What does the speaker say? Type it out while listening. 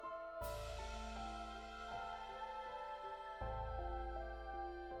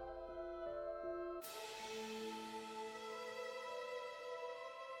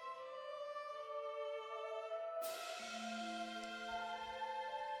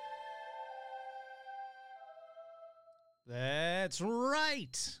That's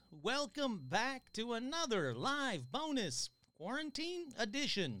right. Welcome back to another live bonus quarantine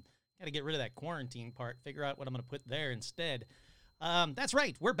edition. Got to get rid of that quarantine part, figure out what I'm going to put there instead. That's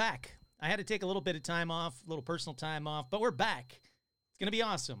right. We're back. I had to take a little bit of time off, a little personal time off, but we're back. It's going to be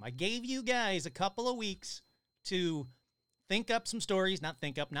awesome. I gave you guys a couple of weeks to think up some stories, not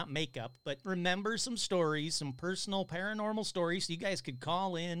make up, but remember some stories, some personal paranormal stories so you guys could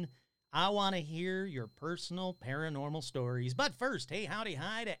call in. I want to hear your personal paranormal stories. But first, hey, howdy,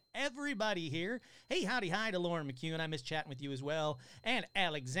 hi to everybody here. Hey, howdy, hi to Lauren McCune. I miss chatting with you as well. And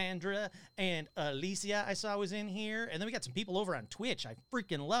Alexandra and Alicia I saw was in here. And then we got some people over on Twitch. I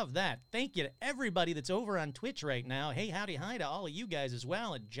freaking love that. Thank you to everybody that's over on Twitch right now. Hey, howdy, hi to all of you guys as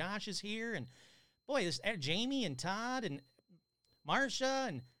well. And Josh is here. And boy, this Jamie and Todd and Marsha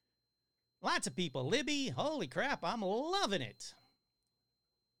and lots of people. Libby, holy crap, I'm loving it.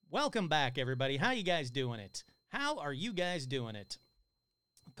 Welcome back, everybody. How you guys doing it? How are you guys doing it?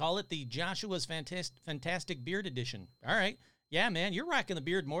 Call it the Joshua's Fantastic Beard Edition. All right. Yeah, man, you're rocking the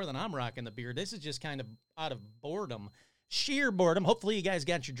beard more than I'm rocking the beard. This is just kind of out of boredom. Sheer boredom. Hopefully you guys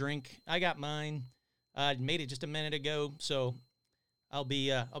got your drink. I got mine. I made it just a minute ago, so I'll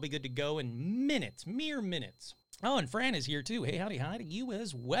be good to go in minutes, mere minutes. Oh, and Fran is here too. Hey, howdy, hi to you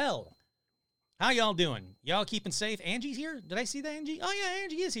as well. How y'all doing? Y'all keeping safe? Angie's here? Did I see that, Angie? Oh, yeah,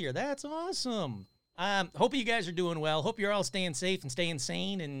 Angie is here. That's awesome. Hope you guys are doing well. Hope you're all staying safe and staying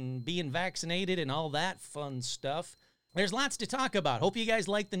sane and being vaccinated and all that fun stuff. There's lots to talk about. Hope you guys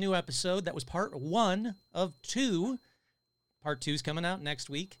liked the new episode. That was part 1 of 2. Part 2's coming out next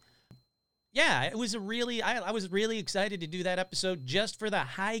week. Yeah, it was I was really excited to do that episode just for the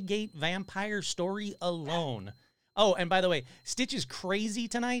Highgate vampire story alone. Oh, and by the way, Stitch is crazy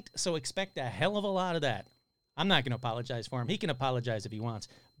tonight, so expect a hell of a lot of that. I'm not going to apologize for him. He can apologize if he wants.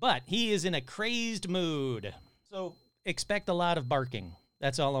 But he is in a crazed mood, so expect a lot of barking.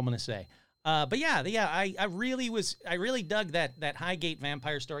 That's all I'm going to say. But yeah, I really dug that Highgate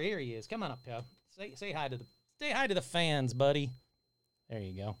vampire story. Here he is. Come on up, Joe. Say hi to the fans, buddy. There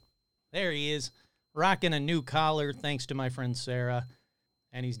you go. There he is, rocking a new collar, thanks to my friend Sarah.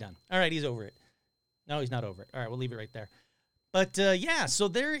 And he's done. All right, he's over it. No, he's not over it. All right, we'll leave it right there. But yeah, so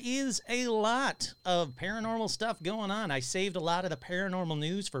there is a lot of paranormal stuff going on. I saved a lot of the paranormal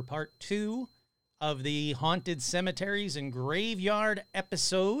news for part 2 of the Haunted Cemeteries and Graveyard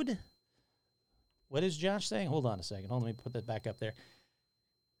episode. What is Josh saying? Hold on a second. Hold on, let me put that back up there.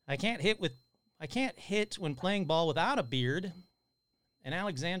 I can't hit when playing ball without a beard. And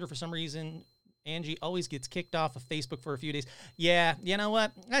Alexander, for some reason, Angie always gets kicked off of Facebook for a few days. Yeah, you know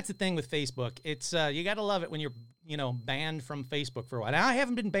what? That's the thing with Facebook. It's you got to love it when you're, banned from Facebook for a while. Now, I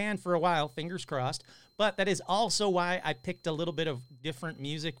haven't been banned for a while, fingers crossed, but that is also why I picked a little bit of different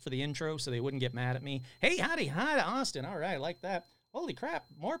music for the intro so they wouldn't get mad at me. Hey, howdy, hi to Austin. All right, I like that. Holy crap,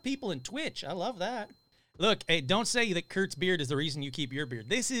 more people in Twitch. I love that. Look, hey, don't say that Kurt's beard is the reason you keep your beard.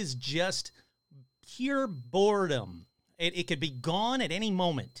 This is just pure boredom. It could be gone at any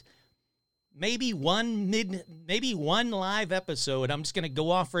moment. Maybe one live episode, I'm just going to go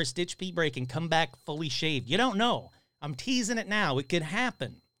off for a Stitch pee break and come back fully shaved. You don't know. I'm teasing it now. It could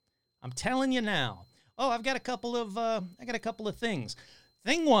happen. I'm telling you now. Oh, I've got a couple of things.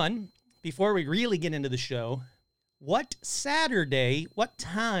 Thing 1, before we really get into the show, what time Saturday,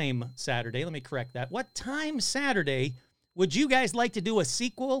 let me correct that. What time Saturday would you guys like to do a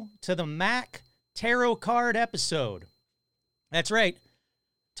sequel to the Mac Tarot Card episode? That's right.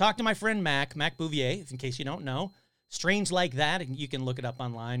 Talk to my friend Mac Bouvier, if in case you don't know. Strange Like That, and you can look it up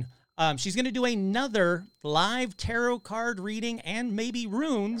online. She's going to do another live tarot card reading and maybe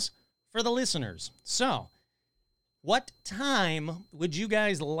runes for the listeners. So, what time would you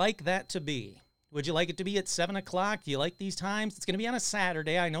guys like that to be? Would you like it to be at 7 o'clock? Do you like these times? It's going to be on a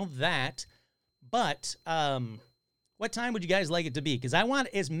Saturday, I know that. But what time would you guys like it to be? Because I want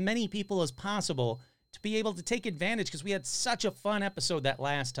as many people as possible to be able to take advantage because we had such a fun episode that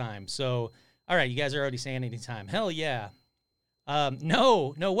last time. So, all right, you guys are already saying anytime. Hell yeah.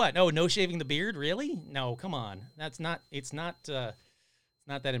 No, what? Oh, no shaving the beard? Really? No, come on. It's not that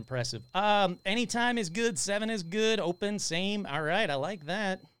impressive. Anytime is good. 7 is good. Open, same. All right, I like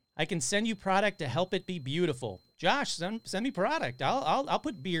that. I can send you product to help it be beautiful. Josh, send me product. I'll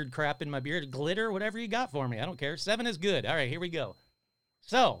put beard crap in my beard, glitter, whatever you got for me. I don't care. 7 is good. All right, here we go.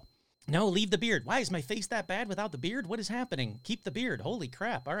 So, no, leave the beard. Why is my face that bad without the beard? What is happening? Keep the beard. Holy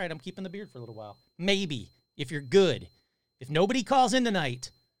crap. All right, I'm keeping the beard for a little while. Maybe, if you're good. If nobody calls in tonight,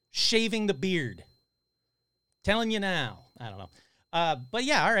 shaving the beard. Telling you now. I don't know. But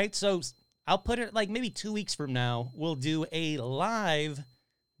yeah, all right. So I'll put it like maybe 2 weeks from now, we'll do a live,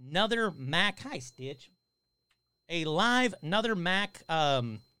 another Mac. Hi, Stitch. a live another Mac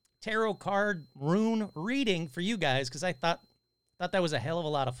tarot card rune reading for you guys because I thought that was a hell of a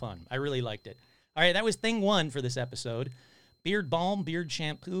lot of fun. I really liked it. All right, that was thing one for this episode. Beard balm, beard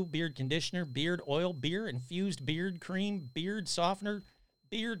shampoo, beard conditioner, beard oil, beer infused beard cream, beard softener,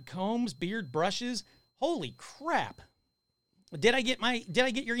 beard combs, beard brushes. Holy crap. Did I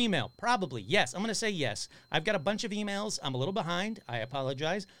get your email? Probably. Yes. I'm going to say yes. I've got a bunch of emails. I'm a little behind. I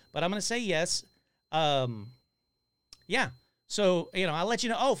apologize, but I'm going to say yes. Yeah. So, I'll let you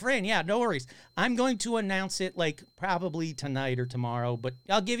know. Oh, Fran, yeah, no worries. I'm going to announce it like probably tonight or tomorrow, but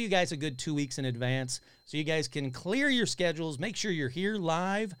I'll give you guys a good 2 weeks in advance so you guys can clear your schedules. Make sure you're here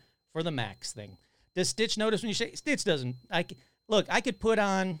live for the Max thing. Does Stitch notice when you say Stitch doesn't? I could put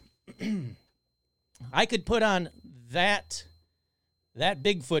on that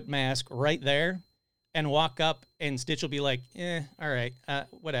Bigfoot mask right there and walk up and Stitch will be like, all right,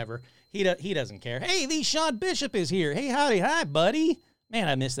 whatever. He doesn't care. Hey, the Sean Bishop is here. Hey, howdy. Hi, buddy. Man,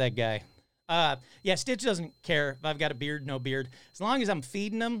 I miss that guy. Yeah, Stitch doesn't care if I've got a beard, no beard. As long as I'm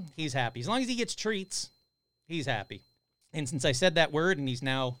feeding him, he's happy. As long as he gets treats, he's happy. And since I said that word and he's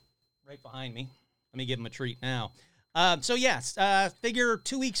now right behind me, let me give him a treat now. So yes, figure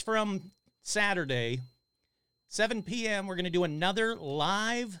 2 weeks from Saturday, 7 p.m., we're going to do another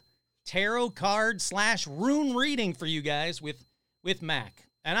live tarot card / rune reading for you guys with Mac.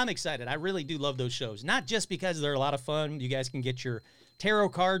 And I'm excited. I really do love those shows. Not just because they're a lot of fun. You guys can get your tarot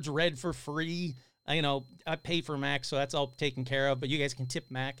cards read for free. I pay for Mac, so that's all taken care of. But you guys can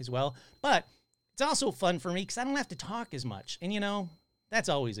tip Mac as well. But it's also fun for me because I don't have to talk as much. And, that's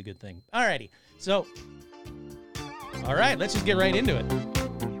always a good thing. All righty. So, all right, let's just get right into it.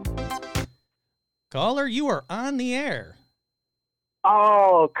 Caller, you are on the air.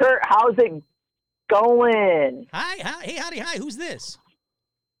 Oh, Kurt, how's it going? Hi. Hey, howdy, hi. Who's this?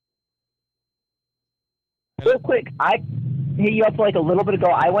 Real quick, I hit you up like a little bit ago.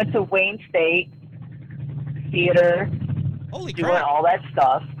 I went to Wayne State Theater. Holy doing crap. all that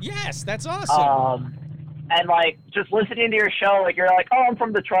stuff. Yes, that's awesome. And like just listening to your show, like you're like, oh, I'm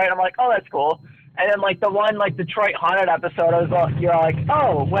from Detroit. I'm like, oh, that's cool. And then like the one like Detroit Haunted episode, you're like,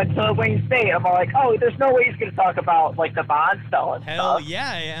 oh, went to Wayne State. I'm like, oh, there's no way he's gonna talk about like the Bonstell and Hell stuff.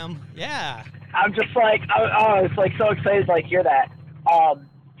 yeah, I am. Yeah. I'm just like, I was like so excited to like hear that.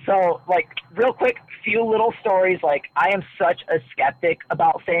 So like real quick, few little stories. Like I am such a skeptic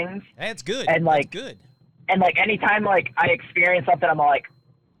about things. That's good. And like that's good. And like anytime like I experience something, I'm like,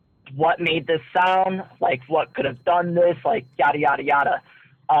 what made this sound? Like what could have done this? Like yada yada yada.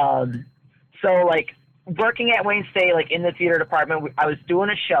 So like working at Wayne State, like in the theater department, I was doing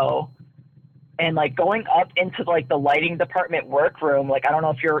a show, and like going up into like the lighting department workroom. Like I don't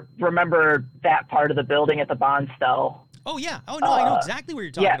know if you remember that part of the building at the Bonstell. Oh yeah. Oh no, I know exactly what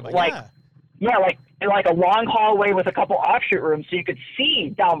you're talking about. Like, yeah, like a long hallway with a couple offshoot rooms, so you could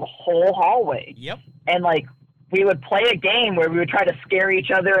see down the whole hallway. Yep. And like we would play a game where we would try to scare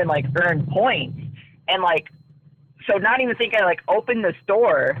each other and like earn points. And like, so not even thinking, I like opened this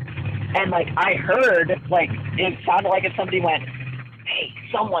door, and like I heard like it sounded like if somebody went, "Hey,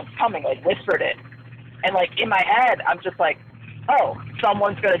 someone's coming," like whispered it. And like in my head, I'm just like, oh,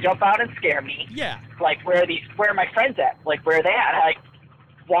 someone's gonna jump out and scare me. Yeah. Like where are my friends at? Like where are they at? And I like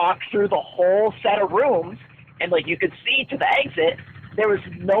walked through the whole set of rooms, and like you could see to the exit, there was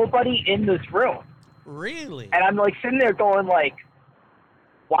nobody in this room. Really? And I'm like sitting there going like,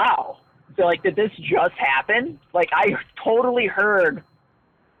 wow. So like, did this just happen? Like I totally heard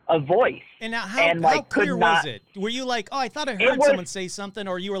a voice. And now how clear was it? Were you like, oh, I thought I heard someone say something,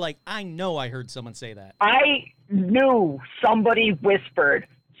 or you were like, I know I heard someone say that? I knew somebody whispered,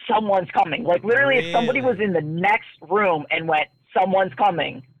 someone's coming. Like literally if somebody was in the next room and went, someone's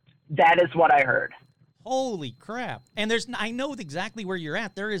coming, that is what I heard. Holy crap. And I know exactly where you're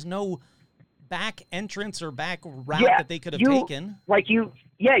at. There is no back entrance or back route that they could have taken. Like you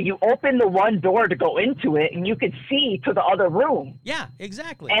open the one door to go into it, and you could see to the other room. Yeah,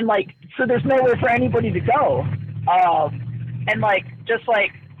 exactly. And like, so there's nowhere for anybody to go. And like, just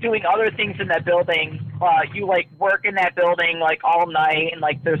like doing other things in that building, you like work in that building like all night, and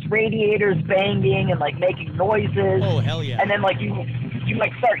like there's radiators banging and like making noises. Oh hell yeah. And then like you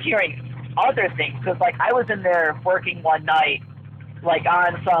like start hearing other things, because like I was in there working one night, like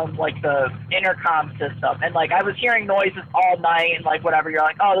on some like the intercom system, and like I was hearing noises all night and like whatever. You're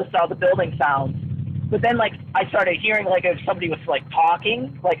like, oh, this is how the building sounds. But then like I started hearing like if somebody was like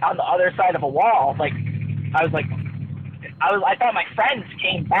talking like on the other side of a wall. Like I thought my friends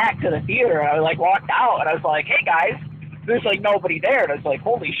came back to the theater, and I like walked out, and I was like, hey guys, there's like nobody there. And I was like,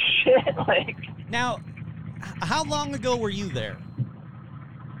 holy shit. Like now, how long ago were you there?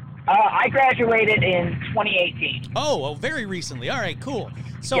 I graduated in 2018. Oh, well, very recently. All right, cool.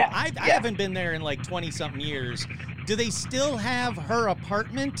 So Yeah, I haven't been there in like 20-something years. Do they still have her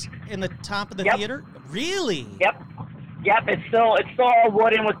apartment in the top of the Yep. theater? Really? Yep. It's still all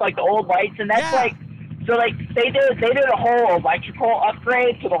wooden with like the old lights, and that's Yeah. like, so like they did a whole electrical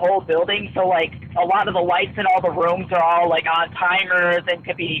upgrade to the whole building. So like a lot of the lights in all the rooms are all like on timers and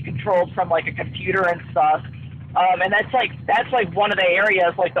can be controlled from like a computer and stuff. And that's like one of the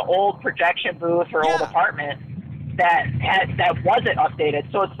areas, like the old projection booth or old Yeah. apartment that wasn't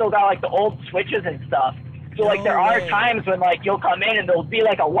updated. So it's still got like the old switches and stuff. So like No there are way. times when like you'll come in and there'll be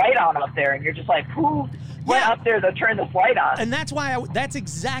like a light on up there, and you're just like, who went Yeah. up there to turn this light on? And that's why that's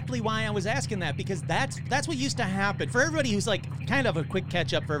exactly why I was asking that, because that's what used to happen. For everybody who's like kind of a quick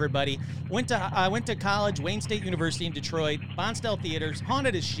catch up for everybody, I went to college, Wayne State University in Detroit, Bonsdale Theaters,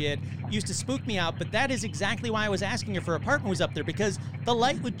 haunted as shit, used to spook me out, but that is exactly why I was asking if her apartment was up there, because the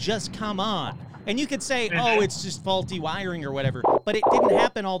light would just come on. And you could say, oh, it's just faulty wiring or whatever, but it didn't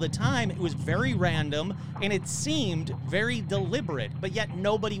happen all the time. It was very random, and it seemed very deliberate, but yet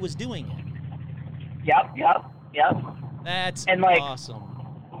nobody was doing it. Yep. That's And, like, awesome.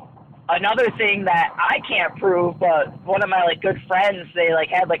 Another thing that I can't prove, but one of my like good friends, they like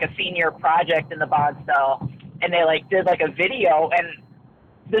had like a senior project in the Bonsdale, and they like did like a video, and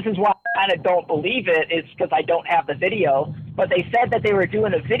this is why I kind of don't believe it, is because I don't have the video, but they said that they were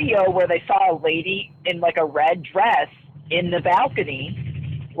doing a video where they saw a lady in like a red dress in the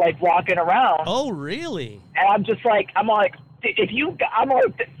balcony, like walking around. Oh, really? And I'm like,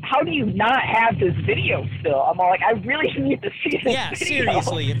 how do you not have this video still? I'm like, I really need to see this Yeah, video.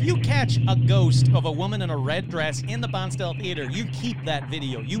 seriously. If you catch a ghost of a woman in a red dress in the Bonsdale Theater, you keep that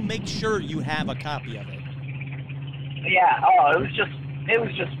video. You make sure you have a copy of it. Yeah, it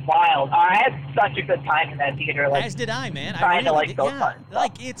was just wild. I had such a good time in that theater. Like, As did I, man. trying to, really like, did. go Yeah, find stuff.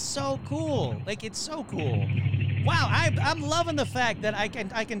 like it's so cool. Like it's so cool. Wow, I'm loving the fact that I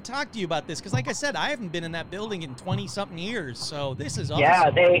can talk to you about this, because, like I said, I haven't been in that building in 20-something years. So this is awesome.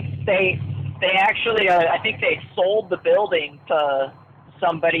 yeah, they actually, I think they sold the building to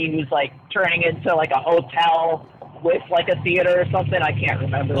somebody who's like turning into like a hotel with like a theater or something. I can't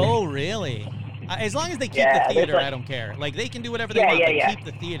remember. Oh, really? As long as they keep Yeah, the theater, there's, like- I don't care. Like, they can do whatever they Yeah, want, yeah, but yeah. keep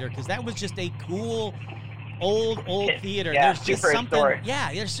the theater, because that was just a cool, old theater. Yeah, There's just super something. historic.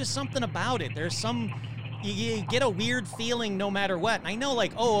 Yeah, there's just something about it. There's some. You get a weird feeling no matter what. And I know,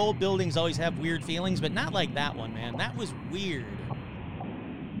 like, old buildings always have weird feelings, but not like that one, man. That was weird.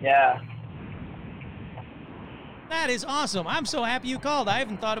 Yeah. That is awesome. I'm so happy you called. I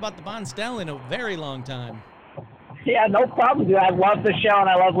haven't thought about the Bonsdale in a very long time. Yeah, no problem, dude. I love the show, and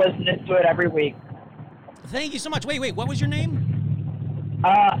I love listening to it every week. Thank you so much. Wait, what was your name?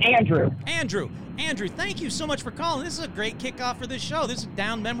 Andrew. Andrew, thank you so much for calling. This is a great kickoff for this show. This is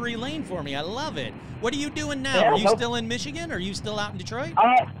down memory lane for me. I love it. What are you doing now? Yeah, Are you nope. still in Michigan? Are you still out in Detroit?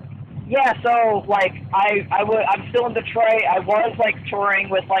 Yeah, so, like, I'm still in Detroit. I was, like, touring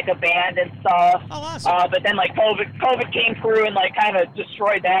with, like, a band and stuff. Oh, awesome. But then, like, COVID came through and, like, kind of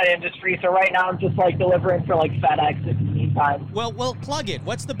destroyed that industry. So right now I'm just, like, delivering for, like, FedEx in the meantime. Well, plug it.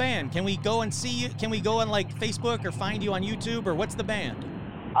 What's the band? Can we go and see you? Can we go on, like, Facebook or find you on YouTube, or what's the band?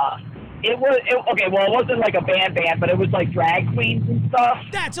 It wasn't, like, a band, but it was, like, drag queens and stuff.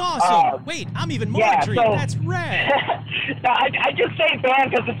 That's awesome. Wait, I'm even more yeah, intrigued. so- That's rad. No, I just say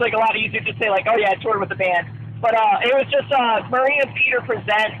band because it's, like, a lot easier to say, like, oh, yeah, I toured with the band. But it was just Maria and Peter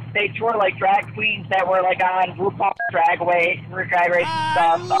Present. They toured, like, drag queens that were, like, on RuPaul's Drag Race I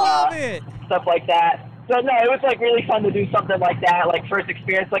stuff. love it. Stuff like that. So, no, it was, like, really fun to do something like that, like, first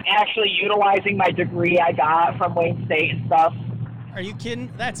experience, like, actually utilizing my degree I got from Wayne State and stuff. Are you kidding?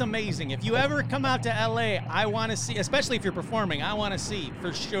 That's amazing. If you ever come out to LA, I want to see, especially if you're performing, I want to see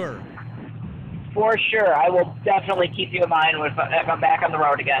for sure. For sure. I will definitely keep you in mind if I'm back on the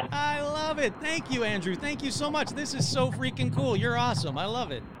road again. I love it. Thank you, Andrew. Thank you so much. This is so freaking cool. You're awesome. I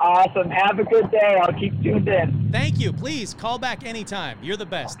love it. Awesome. Have a good day. I'll keep tuned in. Thank you. Please call back anytime. You're the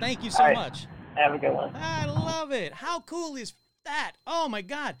best. Thank you so All right. much. Have a good one. I love it. How cool is that? Oh my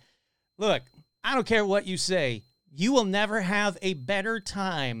God. Look, I don't care what you say. You will never have a better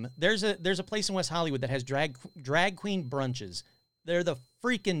time. There's a place in West Hollywood that has drag queen brunches. They're the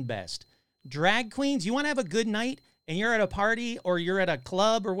freaking best. Drag queens, you want to have a good night and you're at a party or you're at a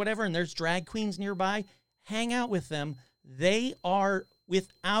club or whatever and there's drag queens nearby, hang out with them. They are,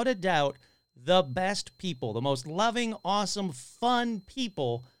 without a doubt, the best people, the most loving, awesome, fun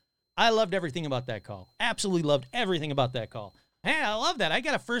people. I loved everything about that call. Absolutely loved everything about that call. Hey, I love that. I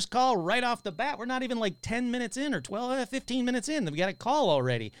got a first call right off the bat. We're not even like 10 minutes in or 15 minutes in. We got a call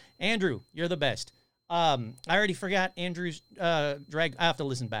already. Andrew, you're the best. I already forgot Andrew's drag. I have to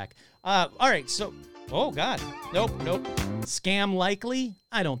listen back. All right, so, oh, God. Nope. Scam likely?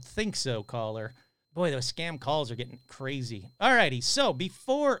 I don't think so, caller. Boy, those scam calls are getting crazy. All righty, so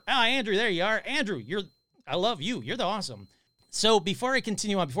before, Andrew, there you are. Andrew, I love you. You're the awesome. So before I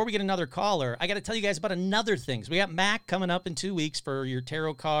continue on, before we get another caller, I got to tell you guys about another thing. So we got Mac coming up in 2 weeks for your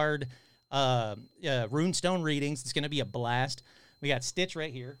tarot card, runestone readings. It's going to be a blast. We got Stitch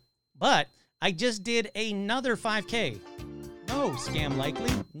right here. But I just did another 5K. No, scam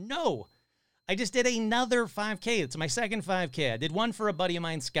likely. No. I just did another 5K. It's my second 5K. I did one for a buddy of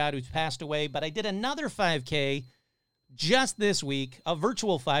mine, Scott, who's passed away, but I did another 5K just this week, a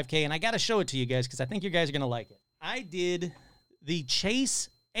virtual 5K, and I got to show it to you guys because I think you guys are going to like it. I did the Chase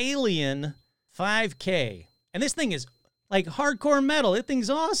Alien 5K, and this thing is like hardcore metal. It thing's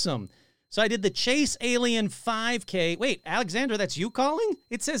awesome. So I did the Chase Alien 5K. Wait, Alexandra, that's you calling?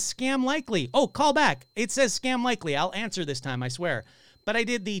 It says scam likely. Oh, call back. It says scam likely. I'll answer this time, I swear. But I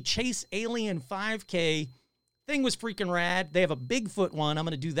did the Chase Alien 5K. Thing was freaking rad. They have a Bigfoot one. I'm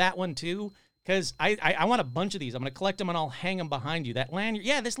going to do that one too because I want a bunch of these. I'm going to collect them and I'll hang them behind you. That lanyard,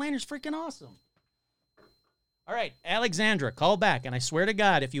 yeah, this lanyard's freaking awesome. All right, Alexandra, call back. And I swear to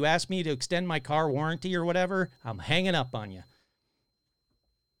God, if you ask me to extend my car warranty or whatever, I'm hanging up on you.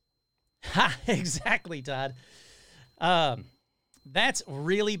 Ha, exactly, Todd. That's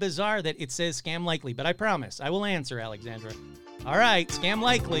really bizarre that it says scam likely, but I promise I will answer, Alexandra. All right, scam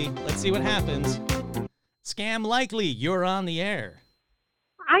likely. Let's see what happens. Scam likely, you're on the air.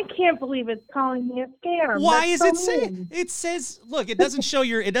 I can't believe it's calling me a scam. Why is it saying? saying? It says, look, it doesn't show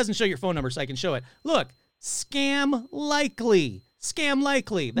your phone number, so I can show it. Look, scam likely. Scam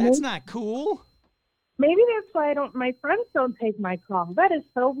likely. That's not cool. Maybe that's why my friends don't take my call. That is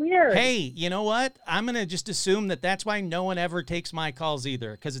so weird. Hey, you know what? I'm going to just assume that that's why no one ever takes my calls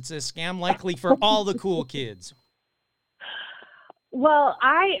either, because it says scam likely for all the cool kids. Well,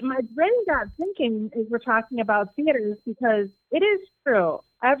 my brain got thinking as we're talking about theaters because it is true.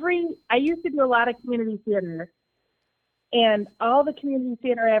 I used to do a lot of community theater, and all the community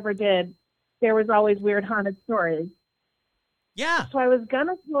theater I ever did, there was always weird haunted stories. Yeah. So I was going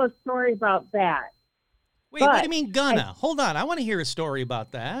to tell a story about that. Wait, what do you mean gonna? Hold on. I want to hear a story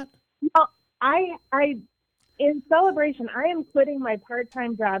about that. Well, in celebration, I am quitting my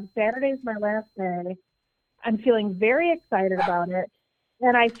part-time job. Saturday's my last day. I'm feeling very excited about it.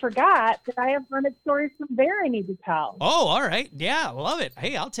 And I forgot that I have haunted stories from there I need to tell. Oh, all right. Yeah, love it.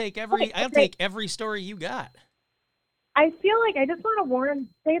 Hey, I'll take every story you got. I feel like I just want to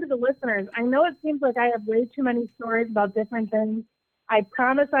say to the listeners, I know it seems like I have way too many stories about different things. I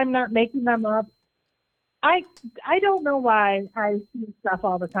promise I'm not making them up. I don't know why I see stuff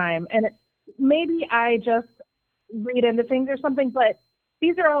all the time, and maybe I just read into things or something, but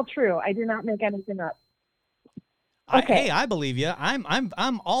these are all true. I do not make anything up. Okay. I believe you.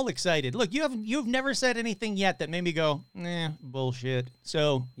 I'm all excited. Look, you've never said anything yet that made me go, bullshit.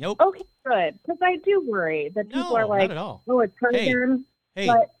 So, nope. Okay, good, because I do worry that people are like, not at all. Oh, it's her again.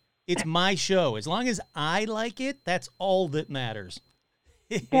 Hey, it's my show. As long as I like it, that's all that matters.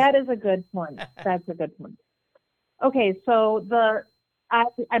 That is a good point. That's a good point. Okay, so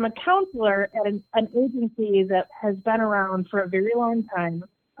I'm a counselor at an agency that has been around for a very long time,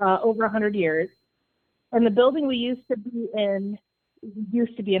 over 100 years. And the building we used to be in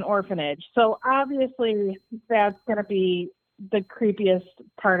used to be an orphanage. So obviously that's going to be the creepiest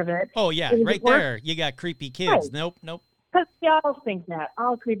part of it. Oh, yeah, right there. You got creepy kids. Right. Nope. Because we all think that,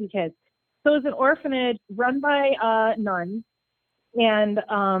 all creepy kids. So it's an orphanage run by nuns. And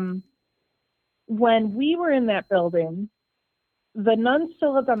when we were in that building, the nuns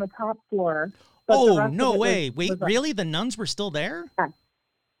still lived on the top floor. Oh, no way. Wait, really? The nuns were still there?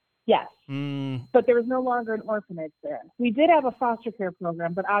 Yes. But there was no longer an orphanage there. We did have a foster care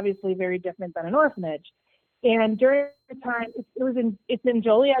program, but obviously very different than an orphanage. And during the time, it's in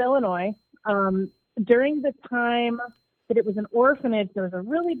Joliet, Illinois. During the time that it was an orphanage, there was a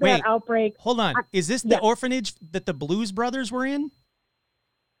really bad outbreak. Hold on. Is this the orphanage that the Blues Brothers were in?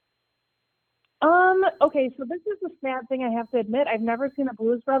 Okay, so this is a sad thing I have to admit. I've never seen the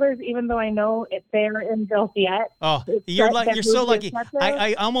Blues Brothers, even though I know they're in Joliet. Oh, you're so lucky.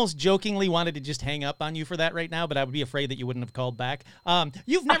 I almost jokingly wanted to just hang up on you for that right now, but I would be afraid that you wouldn't have called back.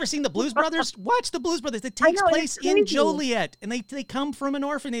 You've never seen the Blues Brothers? Watch the Blues Brothers. It takes place in Joliet, and they come from an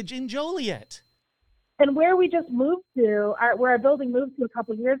orphanage in Joliet. And where we just moved to, where our building moved to a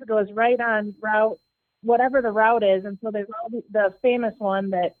couple of years ago, is right on route, whatever the route is. And so there's the famous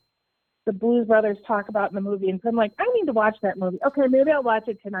one that the Blues Brothers talk about in the movie. And so I'm like, I need to watch that movie. Okay, maybe I'll watch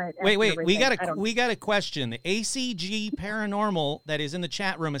it tonight. Wait, we got a question. The ACG Paranormal that is in the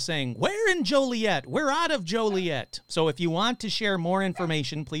chat room is saying, we're in Joliet. We're out of Joliet. So if you want to share more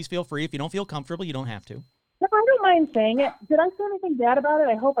information, please feel free. If you don't feel comfortable, you don't have to. No, I don't mind saying it. Did I say anything bad about it?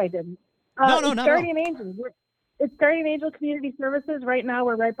 I hope I didn't. No, Guardian Angel. It's Guardian Angel Community Services. Right now,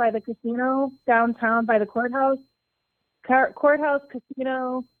 we're right by the casino downtown by the courthouse. Courthouse,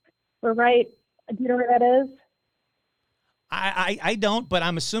 casino. We're right. Do you know where that is? I don't, but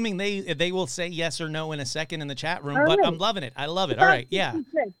I'm assuming they will say yes or no in a second in the chat room. All but right. I'm loving it. I love it. All right, yeah.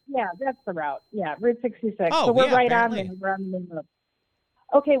 66. Yeah, that's the route. Yeah, Route 66. Oh, so we're yeah, right apparently. on there. We're on the main road.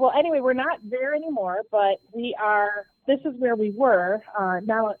 Okay, well, anyway, we're not there anymore, but we are. This is where we were.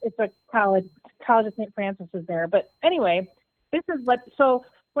 Now it's a college. College of St. Francis is there. But anyway, this is what. So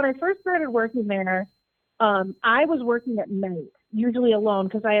when I first started working there, I was working at night, usually alone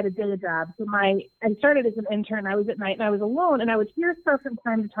because I had a day job. So I started as an intern. I was at night and I was alone, and I would hear stuff from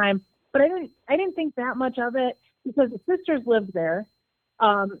time to time. But I didn't think that much of it because the sisters lived there.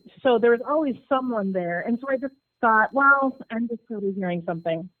 So there was always someone there, and so I just thought, well, I'm just really hearing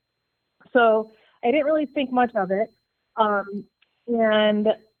something. So I didn't really think much of it. And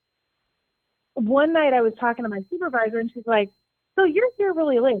one night I was talking to my supervisor, and she's like, so you're here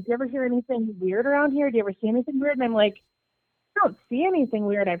really late. Do you ever hear anything weird around here? Do you ever see anything weird? And I'm like, I don't see anything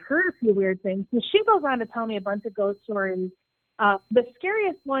weird. I've heard a few weird things. So she goes on to tell me a bunch of ghost stories. The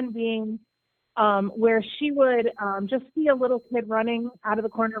scariest one being where she would just see a little kid running out of the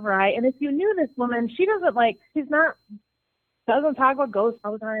corner of her eye. And if you knew this woman, doesn't talk about ghosts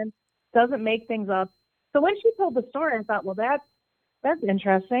all the time, doesn't make things up. So when she told the story, I thought, well, that's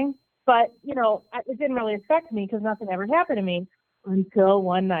interesting. But, it didn't really affect me because nothing ever happened to me until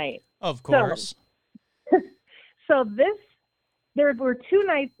one night. Of course. So there were 2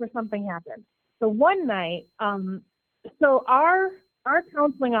 nights where something happened. So one night, so our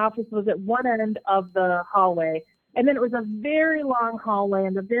counseling office was at one end of the hallway, and then it was a very long hallway,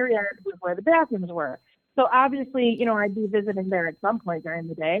 and the very end was where the bathrooms were. So obviously, I'd be visiting there at some point during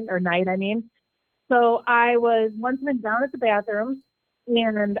the day, or night, I mean. So I was one time down at the bathrooms,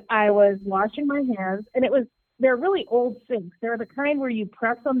 and I was washing my hands, and they're really old sinks. They're the kind where you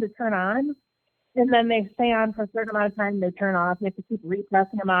press them to turn on, and then they stay on for a certain amount of time, and they turn off, and you have to keep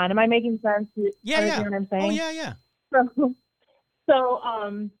repressing them on. Am I making sense? Yeah. What I'm saying? Oh, yeah. So,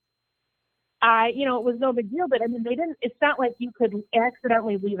 it was no big deal, but I mean, it's not like you could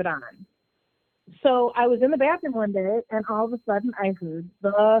accidentally leave it on. So I was in the bathroom one day, and all of a sudden I heard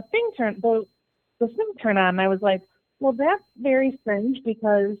the sink turn on, and I was like, well, that's very strange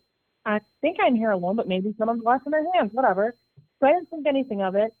because I think I'm here alone, but maybe someone's washing their hands, whatever. So I didn't think anything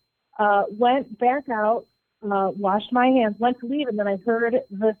of it. Went back out, washed my hands, went to leave, and then I heard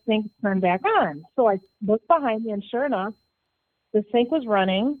the sink turn back on. So I looked behind me, and sure enough, the sink was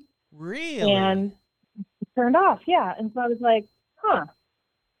running. Really? And it turned off, yeah. And so I was like, huh.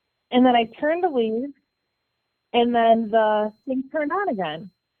 And then I turned to leave, and then the sink turned on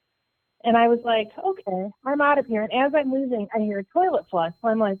again. And I was like, okay, I'm out of here. And as I'm leaving, I hear a toilet flush. So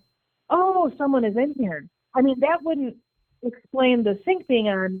I'm like, oh, someone is in here. I mean, that wouldn't explain the sink being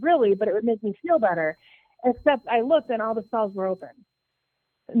on, really, but it would make me feel better. Except I looked, and all the stalls were open.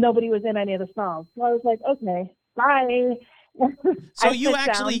 Nobody was in any of the stalls. So I was like, okay, bye. So you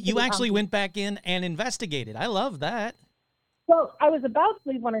actually went back in and investigated. I love that. Well, I was about to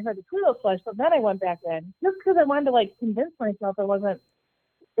leave when I heard the toilet flush, so then I went back in just because I wanted to convince myself it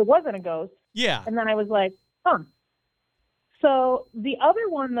wasn't a ghost. Yeah. And then I was like, huh. So the other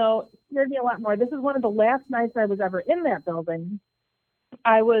one though scared me a lot more. This is one of the last nights I was ever in that building.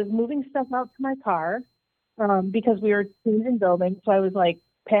 I was moving stuff out to my car because we were changing buildings, so I was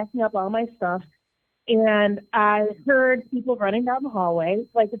packing up all my stuff. And I heard people running down the hallway.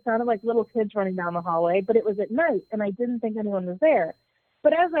 It sounded like little kids running down the hallway, but it was at night, and I didn't think anyone was there.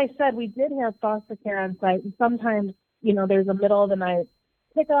 But as I said, we did have foster care on site, and sometimes, there's a middle of the night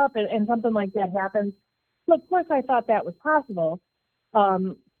pickup, and something like that happens. So, of course, I thought that was possible.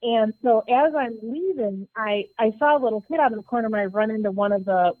 And so as I'm leaving, I saw a little kid out of the corner of my eye run into one of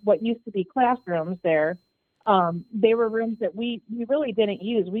what used to be classrooms there. They were rooms that we really didn't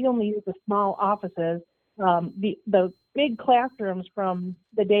use. We only used the small offices. The big classrooms from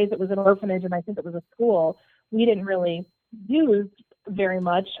the days it was an orphanage and I think it was a school, we didn't really use very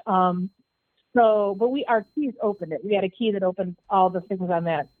much. But our keys opened it. We had a key that opened all the things on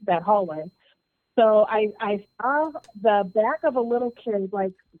that hallway. So I saw the back of a little kid,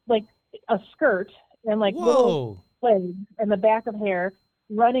 like a skirt and little legs and the back of hair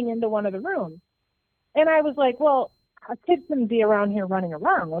running into one of the rooms. And I was like, well, a kid shouldn't be around here running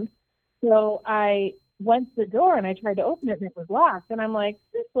around. So I went to the door and I tried to open it and it was locked. And I'm like,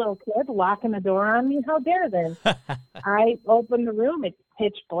 this little kid locking the door on me. How dare they? I opened the room. It's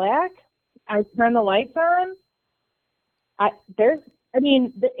pitch black. I turn the lights on.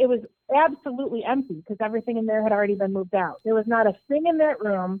 It was absolutely empty because everything in there had already been moved out. There was not a thing in that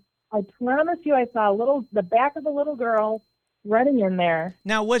room. I promise you, I saw the back of a little girl running in there.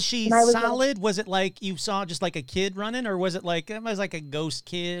 Now, was she solid? Was it like you saw just like a kid running, or was it like a ghost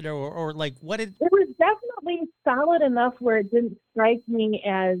kid, or like what did? It was definitely solid enough where it didn't strike me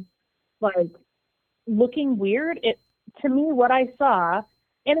as like looking weird. To me, what I saw,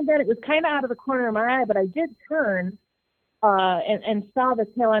 and again, it was kind of out of the corner of my eye, but I did turn and saw the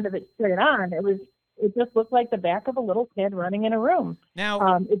tail end of it straight on. It just looked like the back of a little kid running in a room.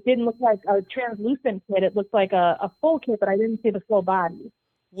 Now, it didn't look like a translucent kid. It looked like a full kid, but I didn't see the full body.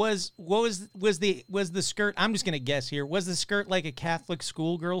 Was the skirt? I'm just gonna guess here. Was the skirt like a Catholic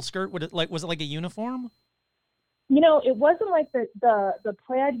schoolgirl skirt? Was it like a uniform? It wasn't like the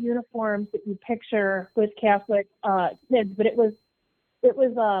plaid uniforms that you picture with Catholic kids, but it was.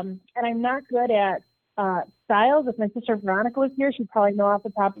 And I'm not good at styles. If my sister Veronica was here, she'd probably know off the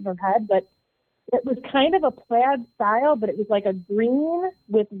top of her head, but it was kind of a plaid style, but it was like a green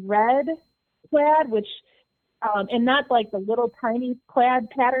with red plaid, which, and not like the little tiny plaid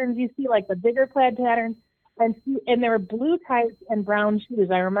patterns you see, like the bigger plaid patterns. And there were blue tights and brown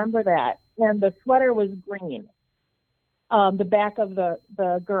shoes. I remember that. And the sweater was green. The back of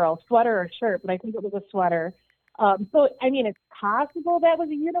the girl, sweater or shirt, but I think it was a sweater. So, it's possible that was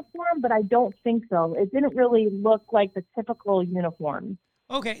a uniform, but I don't think so. It didn't really look like the typical uniform.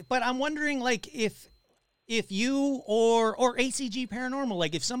 Okay, but I'm wondering, like, if you or ACG Paranormal,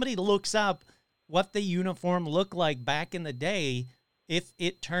 like, if somebody looks up what the uniform looked like back in the day, if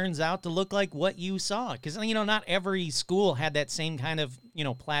it turns out to look like what you saw. Because, not every school had that same kind of,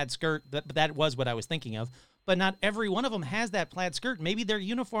 plaid skirt. That was what I was thinking of. But not every one of them has that plaid skirt. Maybe their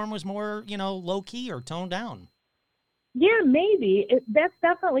uniform was more, low-key or toned down. Yeah, maybe. That's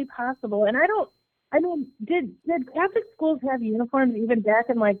definitely possible. And did Catholic schools have uniforms even back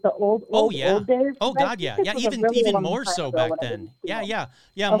in like the old days? Oh God, yeah. Yeah, even more so back then. Yeah.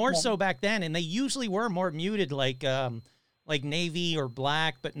 Okay. More so back then. And they usually were more muted, like navy or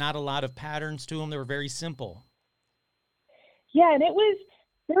black, but not a lot of patterns to them. They were very simple. Yeah, and there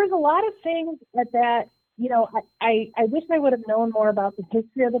was a lot of things at that. I wish I would have known more about the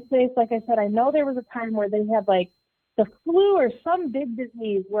history of the place. Like I said, I know there was a time where they had like the flu or some big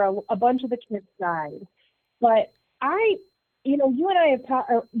disease where a bunch of the kids died. But you and I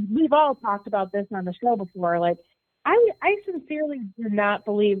have we've all talked about this on the show before. Like, I sincerely do not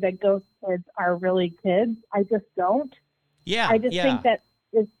believe that ghost kids are really kids. I just don't. Yeah. I just think that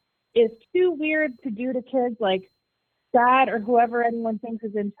is too weird to do to kids. Like, God or whoever anyone thinks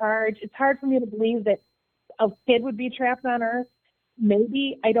is in charge. It's hard for me to believe that a kid would be trapped on Earth.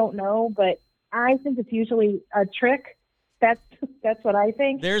 Maybe, I don't know, but I think it's usually a trick. That's what I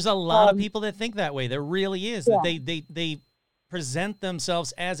think. There's a lot of people that think that way. There really is. Yeah. They present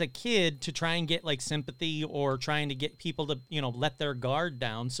themselves as a kid to try and get like sympathy or trying to get people to, let their guard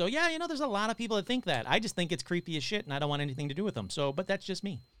down. So yeah, there's a lot of people that think that. I just think it's creepy as shit and I don't want anything to do with them. So, but that's just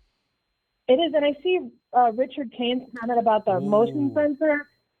me. It is. And I see Richard Kane's comment about the motion sensor.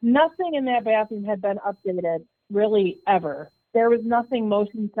 Nothing in that bathroom had been updated really ever. There was nothing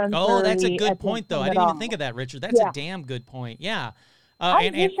motion sensor. Oh, that's a good point, though. I didn't even think of that, Richard. That's a damn good point. Yeah.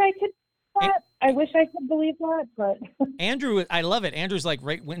 I wish I could believe that, but Andrew, I love it. Andrew's like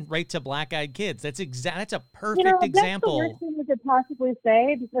went right to Black Eyed Kids. That's a perfect example. That's the worst thing you could possibly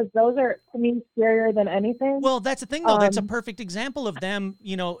say because those are, to me, scarier than anything. Well, that's the thing, though. That's a perfect example of them,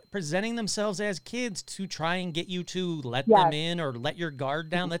 presenting themselves as kids to try and get you to let them in or let your guard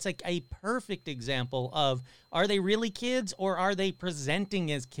down. That's like a perfect example of, are they really kids or are they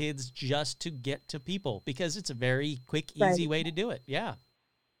presenting as kids just to get to people? Because it's a very quick, easy way to do it. Yeah.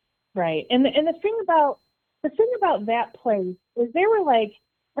 Right. And the thing about that place is there were like,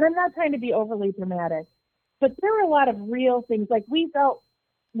 and I'm not trying to be overly dramatic, but there were a lot of real things. Like we deal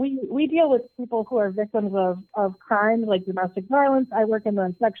with people who are victims of crimes like domestic violence. I work in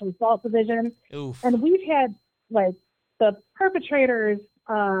the sexual assault division. Oof. And we've had like the perpetrators,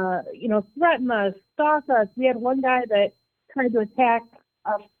 threaten us, stalk us. We had one guy that tried to attack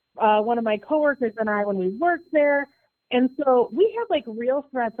one of my coworkers and I when we worked there. And so we have like real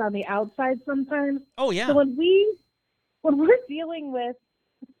threats on the outside sometimes. Oh yeah. So when we're dealing with,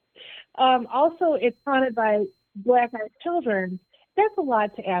 also it's haunted by black-eyed children, that's a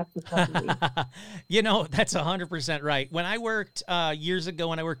lot to ask of somebody. That's 100% right. When I worked years ago,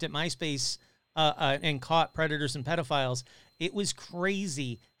 when I worked at MySpace and caught predators and pedophiles, It was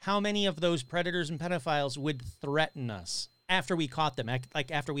crazy how many of those predators and pedophiles would threaten us after we caught them,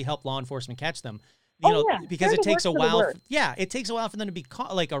 like after we helped law enforcement catch them. Because They're it takes a while. worst. It takes a while for them to be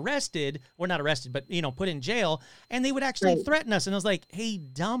caught, like arrested, or not arrested, but put in jail. And they would actually threaten us. And I was like, "Hey,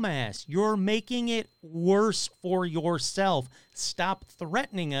 dumbass, you're making it worse for yourself. Stop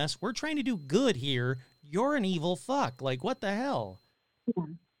threatening us. We're trying to do good here. You're an evil fuck. Like, what the hell?"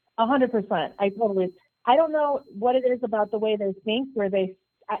 100%. I don't know what it is about the way they think, where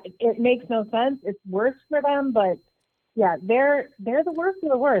it makes no sense. It's worse for them, but. Yeah, they're the worst of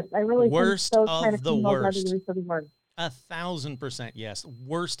the worst. I really think those kind of people are the worst of the worst. 1,000% yes.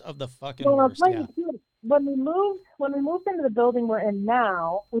 Worst of the fucking worst. I'll tell you too, when we moved into the building we're in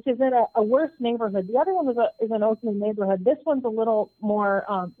now, which is in a worse neighborhood. The other one is an okay neighborhood. This one's a little more,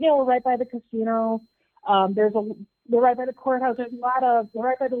 we're right by the casino. We're right by the courthouse. We're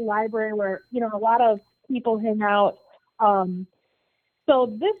right by the library where a lot of people hang out. So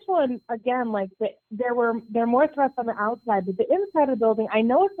this one, again, there are more threats on the outside, but the inside of the building, I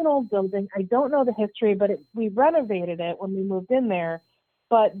know it's an old building. I don't know the history, but we renovated it when we moved in there.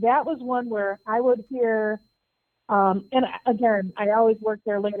 But that was one where I would hear, and again, I always worked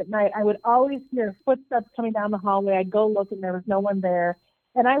there late at night. I would always hear footsteps coming down the hallway. I'd go look and there was no one there.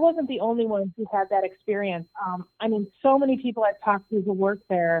 And I wasn't the only one who had that experience. So many people I've talked to who work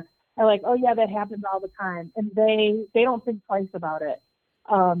there are like, "Oh yeah, that happens all the time." And they don't think twice about it.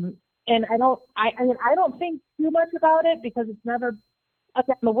 And I don't think too much about it because it's never,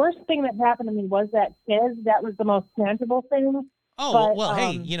 again, the worst thing that happened to me was that kid. That was the most tangible thing. Oh, well,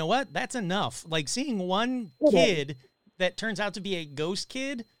 hey, you know what? That's enough. Like seeing one kid that turns out to be a ghost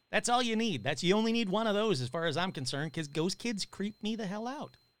kid, that's all you need. You only need one of those as far as I'm concerned, because ghost kids creep me the hell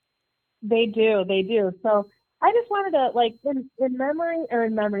out. They do. So I just wanted to,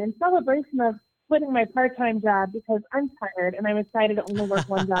 in celebration of quitting my part-time job because I'm tired and I'm excited to only work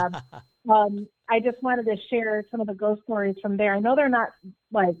one job. I just wanted to share some of the ghost stories from there. I know they're not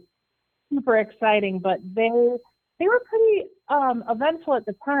super exciting, but they were pretty eventful at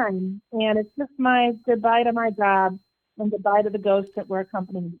the time. And it's just my goodbye to my job and goodbye to the ghosts that were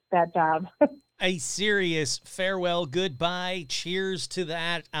accompanying that job. A serious farewell, goodbye, cheers to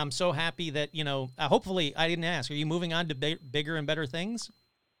that. I'm so happy that, hopefully, I didn't ask, are you moving on to bigger and better things?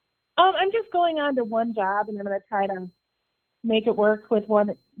 I'm just going on to one job, and I'm going to try to make it work with one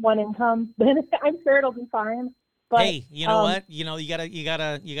income. I'm sure it'll be fine. But, hey, you know what? You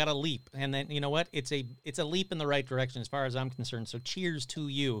gotta leap, and then you know what? It's a leap in the right direction as far as I'm concerned. So cheers to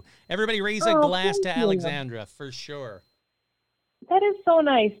you. Everybody, raise a glass to Alexandra for sure. That is so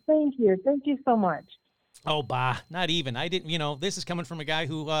nice. Thank you. Thank you so much. Oh, bah, not even. I didn't. This is coming from a guy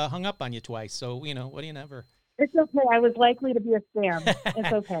who hung up on you twice. So what do you never? It's okay. I was likely to be a scam.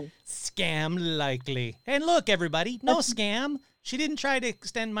 It's okay. Scam likely. And look, everybody, no scam. She didn't try to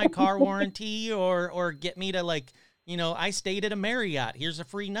extend my car warranty or get me to I stayed at a Marriott. Here's a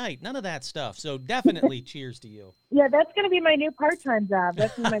free night. None of that stuff. So definitely cheers to you. Yeah, that's going to be my new part-time job.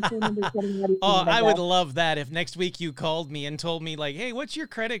 That's when my team is getting ready. Oh, I would love that if next week you called me and told me hey, what's your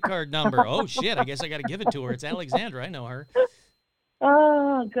credit card number? Oh, shit. I guess I got to give it to her. It's Alexandra. I know her.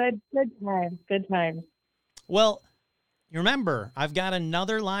 Oh, good times. Good times. Well, remember, I've got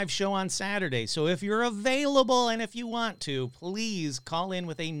another live show on Saturday, so if you're available and if you want to, please call in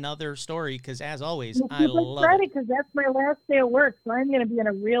with another story, because as always, I love it. Because that's my last day of work, so I'm going to be in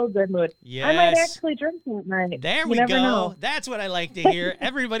a real good mood. Yes. I might actually drink that night. There we go. Know. That's what I like to hear.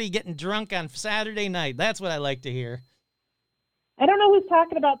 Everybody getting drunk on Saturday night. That's what I like to hear. I don't know who's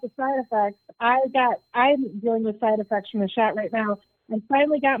talking about the side effects. I'm dealing with side effects from the shot right now. I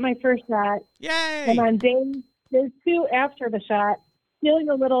finally got my first shot. Yay! And on day 2 after the shot, feeling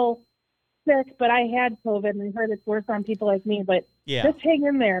a little sick, but I had COVID, and I heard it's worse on people like me. But just hang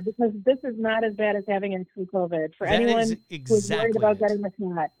in there, because this is not as bad as having actual COVID. For anyone who's worried about getting the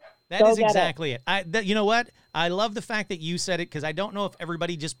shot. That is exactly it. You know what? I love the fact that you said it, because I don't know if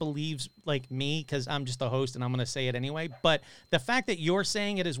everybody just believes like me, because I'm just the host and I'm going to say it anyway. But the fact that you're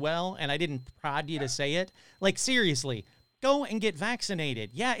saying it as well, and I didn't prod you to say it, seriously, go and get vaccinated.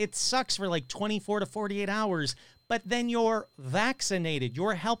 Yeah, it sucks for 24 to 48 hours, but then you're vaccinated.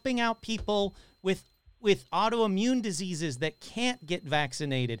 You're helping out people with autoimmune diseases that can't get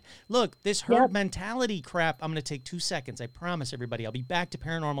vaccinated. Look, this herd mentality crap, I'm going to take 2 seconds. I promise everybody. I'll be back to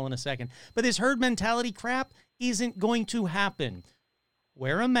paranormal in a second. But this herd mentality crap isn't going to happen.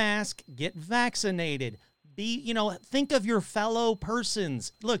 Wear a mask, get vaccinated. Think of your fellow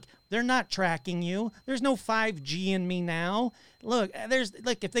persons. Look, they're not tracking you. There's no 5G in me now. Look,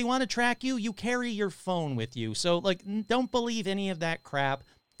 if they want to track you, you carry your phone with you. So, don't believe any of that crap.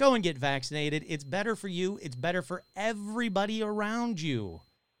 Go and get vaccinated. It's better for you. It's better for everybody around you.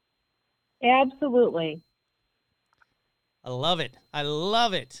 Absolutely. I love it. I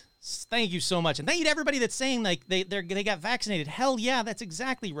love it. Thank you so much. And thank you to everybody that's saying like they got vaccinated. Hell yeah, that's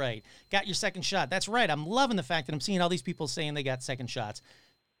exactly right. Got your second shot. That's right. I'm loving the fact that I'm seeing all these people saying they got second shots.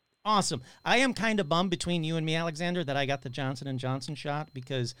 Awesome. I am kind of bummed between you and me, Alexander, that I got the Johnson & Johnson shot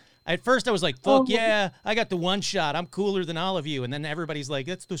because at first I was like, fuck yeah, I got the one shot. I'm cooler than all of you. And then everybody's like,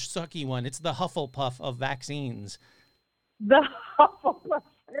 that's the sucky one. It's the Hufflepuff of vaccines. The Hufflepuff.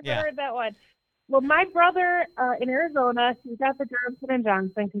 I've heard that one. Well, my brother in Arizona, he got the Johnson &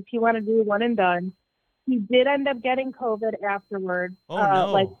 Johnson because he wanted to do one and done. He did end up getting COVID afterwards,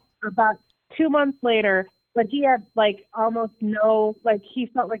 like about 2 months later. But he had like almost no, like he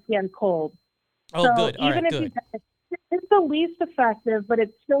felt like he had a cold. Oh, so good. All even right, if good. it's the least effective, but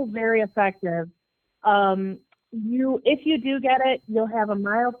it's still very effective. If you do get it, you'll have a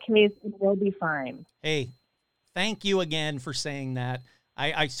mild case and you'll be fine. Hey, thank you again for saying that.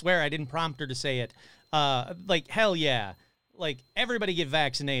 I swear I didn't prompt her to say it. Like, hell yeah. Like, everybody get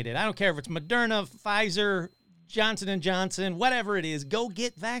vaccinated. I don't care if it's Moderna, Pfizer, Johnson & Johnson, whatever it is. Go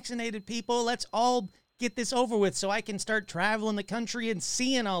get vaccinated, people. Let's all get this over with so I can start traveling the country and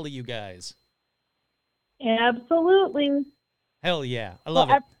seeing all of you guys. Absolutely. Hell yeah. I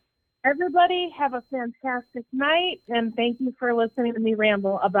love it. Everybody have a fantastic night, and thank you for listening to me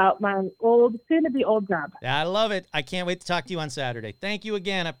ramble about my soon-to-be old job. I love it. I can't wait to talk to you on Saturday. Thank you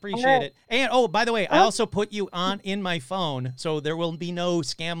again. I appreciate it. And, by the way, I also put you in my phone, so there will be no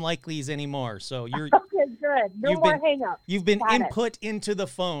scam likelies anymore. So you're okay, good. No more hang-ups. You've been input into the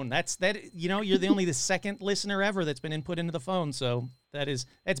phone. That's you're only the second listener ever that's been input into the phone, so that's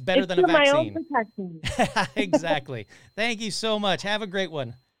better than a vaccine. It's my own protection. Exactly. Thank you so much. Have a great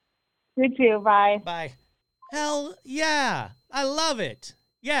one. You too. Bye. Bye. Hell yeah. I love it.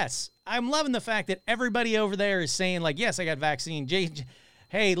 Yes. I'm loving the fact that everybody over there is saying, like, yes, I got vaccine.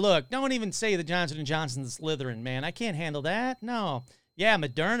 Hey, look, don't even say the Johnson & Johnson's Slytherin, man. I can't handle that. No. Yeah,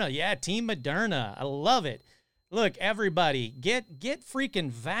 Moderna. Yeah, Team Moderna. I love it. Look, everybody, get freaking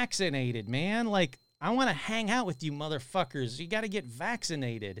vaccinated, man. Like, I want to hang out with you motherfuckers. You got to get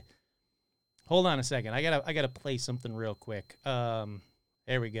vaccinated. Hold on a second. I gotta play something real quick.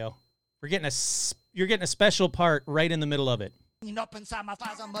 There we go. You're getting a special part right in the middle of it. Up inside my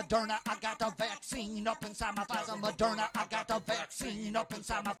Pfizer Moderna, I got the vaccine. Up inside my Pfizer Moderna, I got the vaccine. Up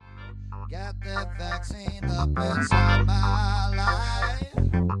inside my got that vaccine up inside my life.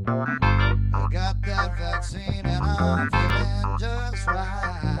 I got that vaccine and I'm feeling just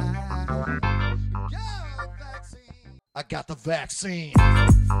right. I got the vaccine.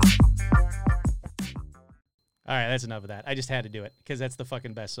 All right, that's enough of that. I just had to do it because that's the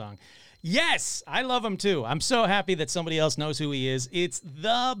fucking best song. Yes, I love him too. I'm so happy that somebody else knows who he is. It's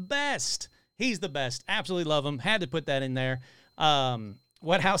the best. He's the best. Absolutely love him. Had to put that in there.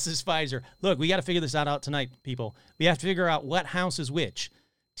 What house is Pfizer? Look, we got to figure this out tonight, people. We have to figure out what house is which.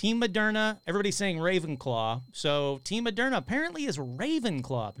 Team Moderna, everybody's saying Ravenclaw. So Team Moderna apparently is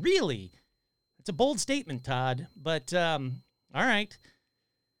Ravenclaw. Really? It's a bold statement, Todd. But, all right.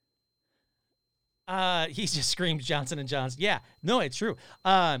 He just screamed Johnson & Johnson. Yeah, no, it's true. So,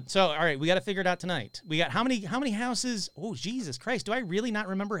 all right, we got to figure it out tonight. We got how many houses? Oh, Jesus Christ. Do I really not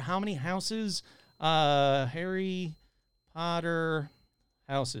remember how many houses? Harry Potter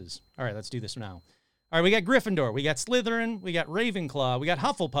houses. All right, let's do this now. All right, we got Gryffindor. We got Slytherin. We got Ravenclaw. We got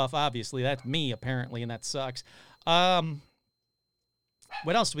Hufflepuff, obviously. That's me, apparently, and that sucks.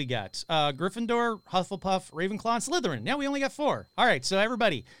 What else do we got? Gryffindor, Hufflepuff, Ravenclaw, and Slytherin. Now we only got 4. All right, so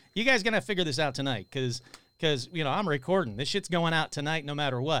everybody, you guys going to figure this out tonight because, I'm recording. This shit's going out tonight no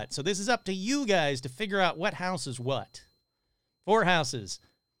matter what. So this is up to you guys to figure out what house is what. 4 houses.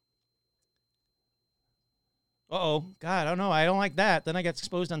 Uh-oh. God, I don't know. I don't like that. Then I got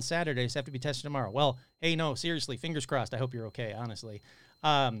exposed on Saturday, so I have to be tested tomorrow. Well, hey, no, seriously, fingers crossed. I hope you're okay, honestly.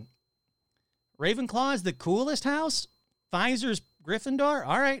 Ravenclaw is the coolest house? Pfizer's Gryffindor?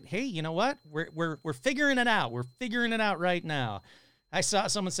 All right. Hey, you know what? We're figuring it out. We're figuring it out right now. I saw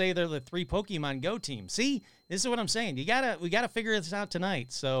someone say they're the 3 Pokemon Go team. See, this is what I'm saying. We gotta figure this out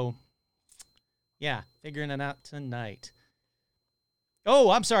tonight. So, yeah, figuring it out tonight.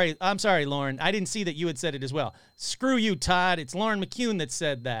 Oh, I'm sorry, Lauren. I didn't see that you had said it as well. Screw you, Todd. It's Lauren McCune that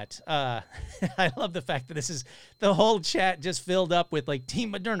said that. I love the fact that this is the whole chat just filled up with like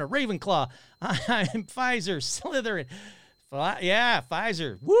Team Moderna, Ravenclaw, I'm Pfizer, Slytherin. Yeah,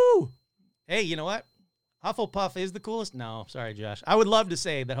 Pfizer. Woo! Hey, you know what? Hufflepuff is the coolest. No, sorry, Josh. I would love to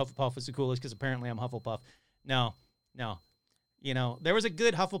say that Hufflepuff is the coolest because apparently I'm Hufflepuff. No. There was a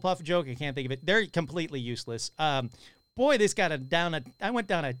good Hufflepuff joke. I can't think of it. They're completely useless. boy, this got I went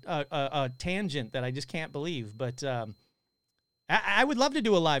down a tangent that I just can't believe. But I would love to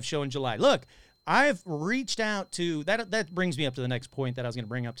do a live show in July. Look, I've reached out to, that brings me up to the next point that I was going to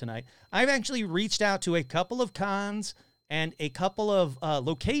bring up tonight. I've actually reached out to a couple of cons and a couple of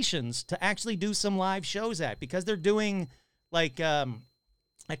locations to actually do some live shows at, because they're doing like, I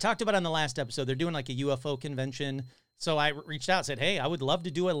talked about on the last episode, they're doing like a UFO convention. So I reached out and said, hey, I would love to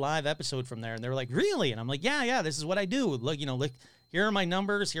do a live episode from there. And they were like, really? And I'm like, yeah, this is what I do. Look, here are my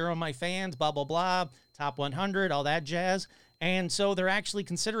numbers. Here are my fans, blah, blah, blah, top 100, all that jazz. And so they're actually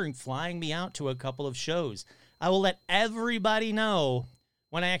considering flying me out to a couple of shows. I will let everybody know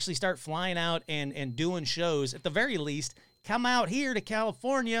when I actually start flying out and doing shows. At the very least, come out here to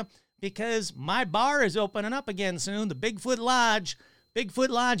California, because my bar is opening up again soon. The Bigfoot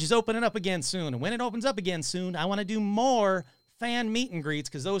Lodge is opening up again soon. And when it opens up again soon, I want to do more fan meet and greets,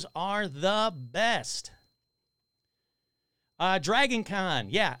 because those are the best. Dragon Con.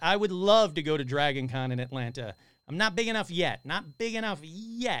 Yeah, I would love to go to Dragon Con in Atlanta. I'm not big enough yet.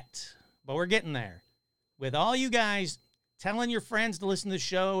 But we're getting there. With all you guys telling your friends to listen to the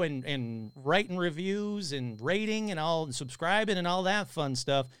show and writing reviews and rating and all and subscribing and all that fun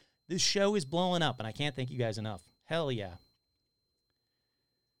stuff, this show is blowing up, and I can't thank you guys enough. Hell yeah.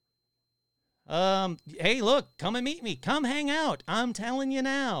 Hey, look, come and meet me. Come hang out. I'm telling you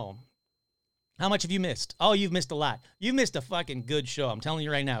now. How much have you missed? Oh, you've missed a lot. You missed a fucking good show. I'm telling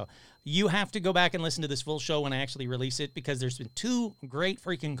you right now. You have to go back and listen to this full show when I actually release it, because there's been 2 great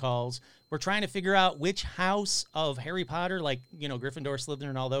freaking calls. We're trying to figure out which house of Harry Potter, like, Gryffindor,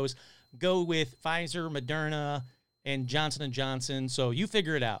 Slytherin, all those, go with Pfizer, Moderna, and Johnson & Johnson. So you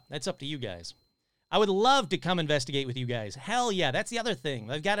figure it out. That's up to you guys. I would love to come investigate with you guys. Hell yeah, that's the other thing.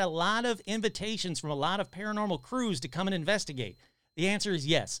 I've got a lot of invitations from a lot of paranormal crews to come and investigate. The answer is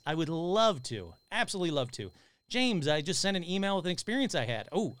yes. I would love to. Absolutely love to. James, I just sent an email with an experience I had.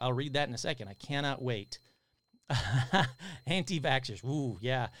 Oh, I'll read that in a second. I cannot wait. Anti-vaxxers. Ooh,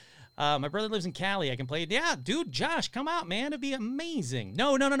 yeah. My brother lives in Cali. I can play it. Yeah, dude, Josh, come out, man. It'd be amazing.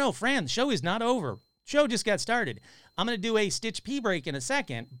 No, Fran, the show is not over. Show just got started. I'm going to do a Stitch P break in a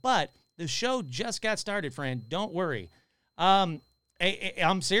second, but the show just got started, Fran. Don't worry. I'm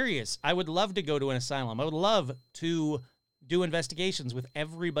serious. I would love to go to an asylum. I would love to do investigations with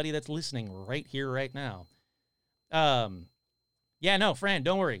everybody that's listening right here, right now. Yeah, no, Fran,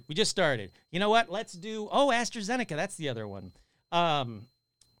 don't worry. We just started. You know what? Let's do, AstraZeneca. That's the other one.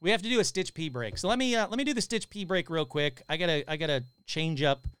 We have to do a Stitch P break. So let me do the Stitch P break real quick. I gotta change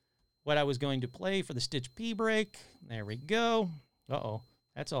up what I was going to play for the Stitch P break. There we go. Uh-oh.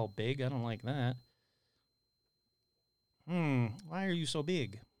 That's all big. I don't like that. Why are you so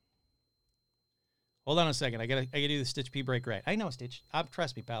big? Hold on a second. I gotta do the Stitch P break right. I know, Stitch.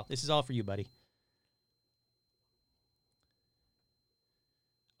 Trust me, pal. This is all for you, buddy.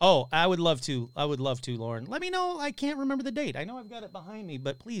 Oh, I would love to, Lauren. Let me know. I can't remember the date. I know I've got it behind me,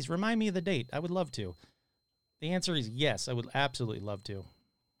 but please remind me of the date. I would love to. The answer is yes. I would absolutely love to.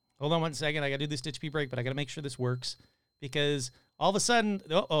 Hold on one second. I got to do the Stitch P break, but I got to make sure this works, because all of a sudden,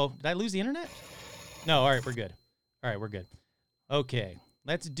 did I lose the internet? No, all right, we're good. All right, we're good. Okay,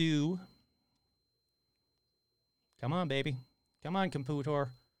 let's do, come on, baby. Come on,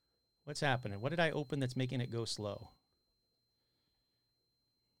 computer. What's happening? What did I open that's making it go slow?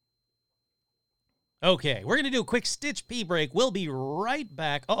 Okay, we're going to do a quick Stitch P break. We'll be right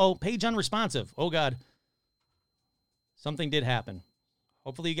back. Page unresponsive. Oh, God. Something did happen.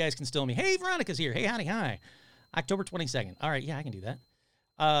 Hopefully you guys can still hear me. Hey, Veronica's here. Hey, howdy, hi. October 22nd. All right, yeah, I can do that.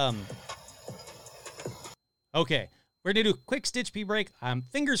 Okay, we're going to do a quick Stitch P break.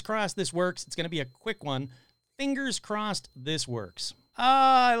 Fingers crossed this works. It's going to be a quick one. Fingers crossed this works.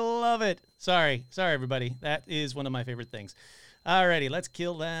 I love it. Sorry, everybody. That is one of my favorite things. Alrighty, let's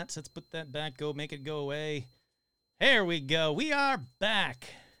kill that. Let's put that back, make it go away. There we go. We are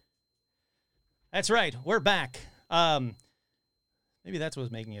back. That's right, we're back. Maybe that's what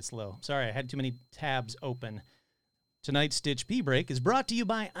was making it slow. Sorry, I had too many tabs open. Tonight's Stitch P break is brought to you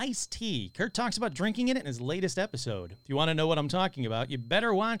by Iced Tea. Kurt talks about drinking it in his latest episode. If you want to know what I'm talking about, you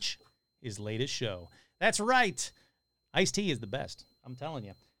better watch his latest show. That's right. Iced Tea is the best. I'm telling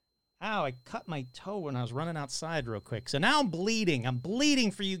you. Ow, I cut my toe when I was running outside real quick. So now I'm bleeding. I'm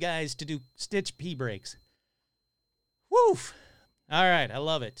bleeding for you guys to do Stitch P breaks. Woof. All right, I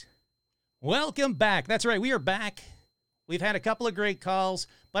love it. Welcome back. That's right, we are back. We've had a couple of great calls,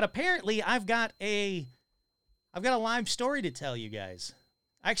 but apparently I've got a live story to tell you guys.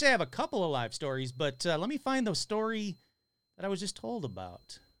 Actually, I have a couple of live stories, but let me find the story that I was just told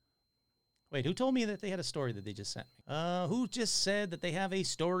about. Wait, who told me that they had a story that they just sent me? Who just said that they have a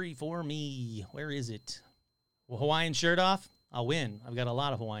story for me? Where is it? Hawaiian shirt off? I'll win. I've got a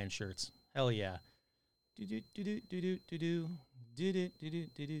lot of Hawaiian shirts. Hell yeah.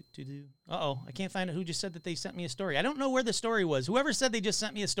 Uh-oh, I can't find it. Who just said that they sent me a story? I don't know where the story was. Whoever said they just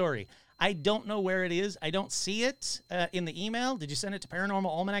sent me a story, I don't know where it is. I don't see it in the email. Did you send it to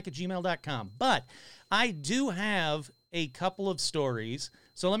paranormalalmanac@gmail.com? But I do have a couple of stories.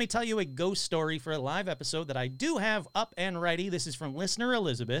 So let me tell you a ghost story for a live episode that I do have up and ready. This is from listener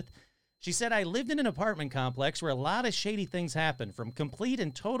Elizabeth. She said, I lived in an apartment complex where a lot of shady things happened, from complete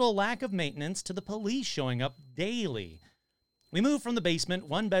and total lack of maintenance to the police showing up daily. We moved from the basement,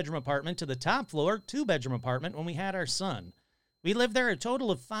 1-bedroom apartment, to the top floor, 2-bedroom apartment when we had our son. We lived there a total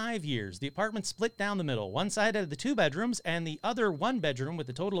of 5 years. The apartment split down the middle. One side had the 2 bedrooms and the other 1-bedroom with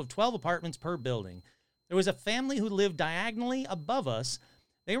a total of 12 apartments per building. There was a family who lived diagonally above us.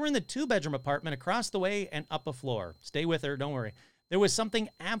 They were in the 2-bedroom apartment across the way and up a floor. Stay with her, don't worry. There was something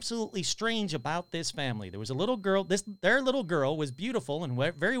absolutely strange about this family. There was a little girl. Their little girl was beautiful and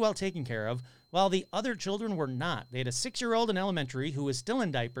very well taken care of, while the other children were not. They had a 6-year-old in elementary who was still in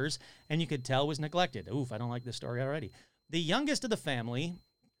diapers, and you could tell was neglected. Oof, I don't like this story already. The youngest of the family,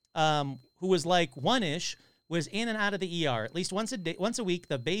 who was like 1-ish, was in and out of the ER. At least once a week,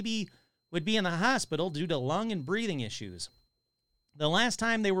 the baby would be in the hospital due to lung and breathing issues. The last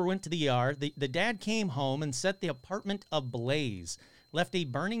time they went to the ER, the dad came home and set the apartment ablaze, left a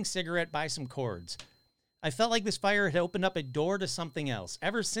burning cigarette by some cords. I felt like this fire had opened up a door to something else.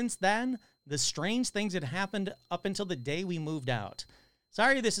 Ever since then, the strange things had happened up until the day we moved out.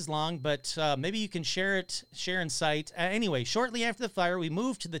 Sorry this is long, but maybe you can share insight. Anyway, shortly after the fire, we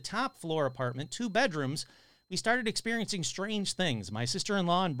moved to the top floor apartment, 2 bedrooms. We started experiencing strange things. My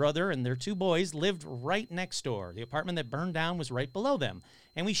sister-in-law and brother and their 2 boys lived right next door. The apartment that burned down was right below them,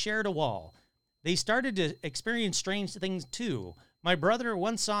 and we shared a wall. They started to experience strange things too. My brother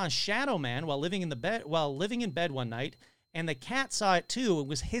once saw a shadow man while living in bed one night, and the cat saw it too and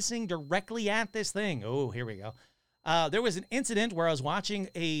was hissing directly at this thing. Oh, here we go. There was an incident where I was watching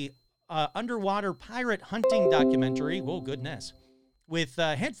a underwater pirate hunting documentary. Whoa, goodness. With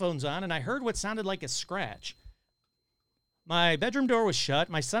headphones on, and I heard what sounded like a scratch. My bedroom door was shut,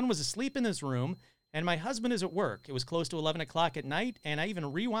 my son was asleep in his room, and my husband is at work. It was close to 11 o'clock at night, and I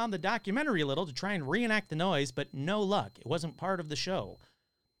even rewound the documentary a little to try and reenact the noise, but no luck. It wasn't part of the show.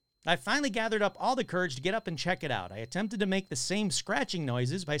 I finally gathered up all the courage to get up and check it out. I attempted to make the same scratching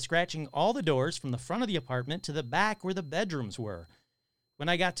noises by scratching all the doors from the front of the apartment to the back where the bedrooms were. When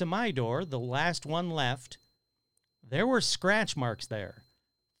I got to my door, the last one left, there were scratch marks there.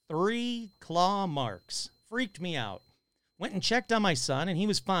 3 claw marks. Freaked me out. Went and checked on my son, and he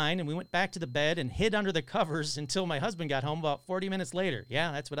was fine, and we went back to the bed and hid under the covers until my husband got home about 40 minutes later.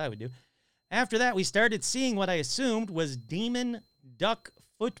 Yeah, that's what I would do. After that, we started seeing what I assumed was demon duck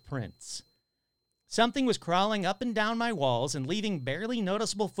footprints. Something was crawling up and down my walls and leaving barely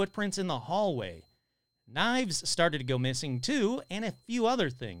noticeable footprints in the hallway. Knives started to go missing too, and a few other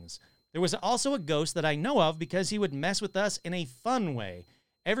things. There was also a ghost that I know of because he would mess with us in a fun way.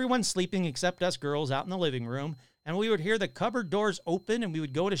 Everyone sleeping except us girls out in the living room, and we would hear the cupboard doors open, and we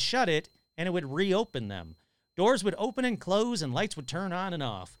would go to shut it, and it would reopen them. Doors would open and close, and lights would turn on and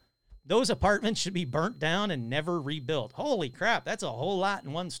off. Those apartments should be burnt down and never rebuilt. Holy crap, that's a whole lot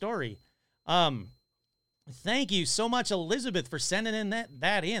in one story. Thank you so much, Elizabeth, for sending in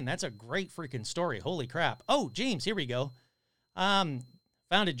that in. That's a great freaking story. Holy crap. Oh, James, here we go. Found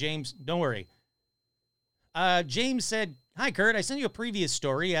it, James. Don't worry. James said, hi, Kurt. I sent you a previous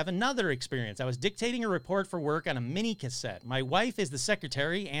story. I have another experience. I was dictating a report for work on a mini cassette. My wife is the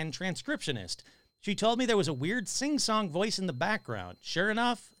secretary and transcriptionist. She told me there was a weird sing-song voice in the background. Sure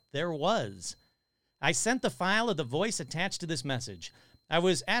enough, there was. I sent the file of the voice attached to this message. I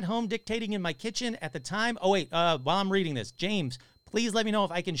was at home dictating in my kitchen at the time. Oh, wait, while I'm reading this, James, please let me know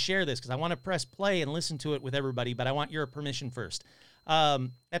if I can share this because I want to press play and listen to it with everybody, but I want your permission first.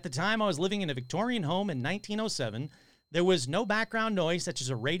 At the time, I was living in a Victorian home in 1907. There was no background noise such as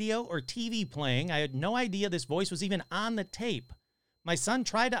a radio or TV playing. I had no idea this voice was even on the tape. My son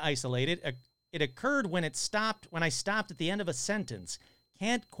tried to isolate it. It occurred when I stopped at the end of a sentence.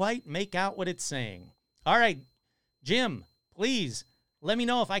 Can't quite make out what it's saying. All right, Jim, please let me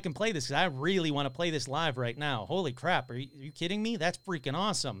know if I can play this because I really want to play this live right now. Holy crap, are you kidding me? That's freaking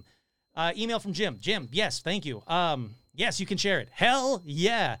awesome. Email from Jim. Jim, yes, thank you. Yes, you can share it. Hell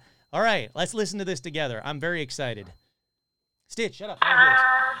yeah. All right, let's listen to this together. I'm very excited. Stitch, shut up.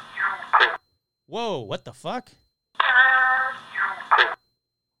 Whoa, what the fuck?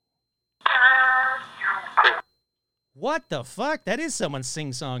 What the fuck? That is someone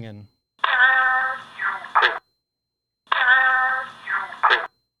sing-songing.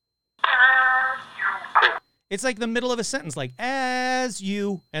 It's like the middle of a sentence, like, as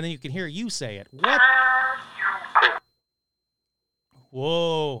you, and then you can hear you say it. What?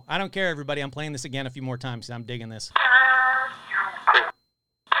 Whoa. I don't care, everybody. I'm playing this again a few more times. I'm digging this.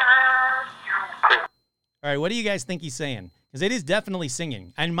 All right, what do you guys think he's saying? Because it is definitely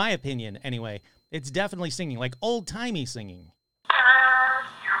singing, in my opinion, anyway. It's definitely singing, like old-timey singing.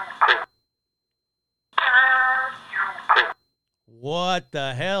 What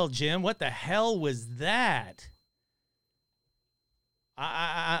the hell, Jim? What the hell was that?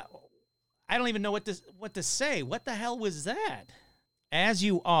 I don't even know what to say. What the hell was that? As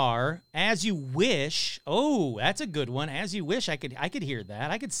you are, as you wish. Oh, that's a good one. As you wish. I could hear that.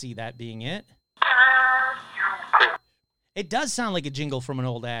 I could see that being it. It does sound like a jingle from an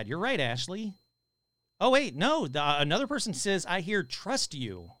old ad. You're right, Ashley. Oh, wait, no. Another person says, I hear trust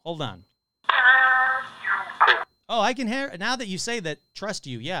you. Hold on. Oh, I can hear, now that you say that, trust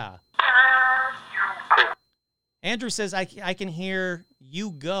you, yeah. Andrew says, I can hear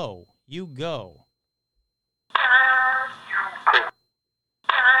you go. You go.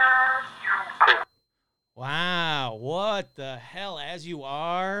 Wow, what the hell, as you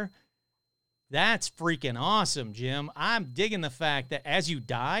are? That's freaking awesome, Jim. I'm digging the fact that as you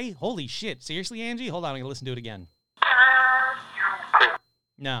die, holy shit. Seriously, Angie? Hold on, I'm going to listen to it again.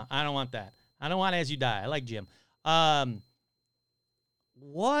 No, I don't want that. I don't want as you die. I like Jim.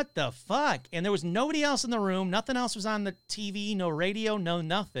 What the fuck? And there was nobody else in the room. Nothing else was on the TV, no radio, no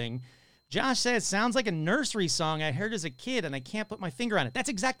nothing. Josh says, sounds like a nursery song I heard as a kid, and I can't put my finger on it. That's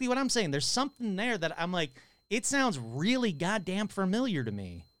exactly what I'm saying. There's something there that I'm like, it sounds really goddamn familiar to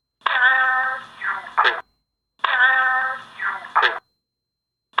me.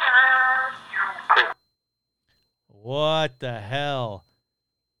 What the hell?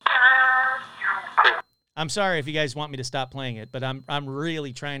 I'm sorry if you guys want me to stop playing it, but I'm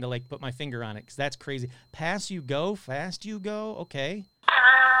really trying to like put my finger on it because that's crazy. Pass you go, fast you go. Okay.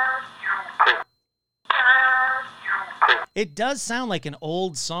 It does sound like an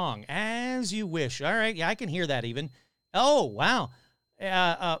old song. As you wish. All right. Yeah, I can hear that even. Oh, wow.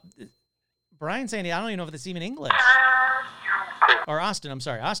 Brian saying, I don't even know if that's even English. Or Austin, I'm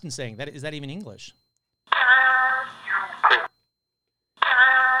sorry. Austin saying, is that even English?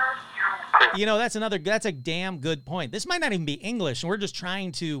 You know, that's a damn good point. This might not even be English, and we're just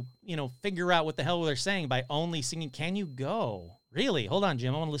trying to, figure out what the hell they're saying by only singing, Can You Go? Really? Hold on,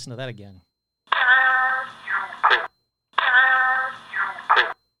 Jim. I want to listen to that again.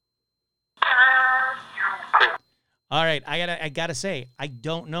 All right, I gotta say, I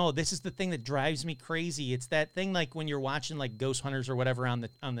don't know. This is the thing that drives me crazy. It's that thing like when you're watching like Ghost Hunters or whatever on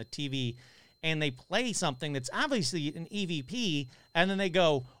the TV, and they play something that's obviously an EVP, and then they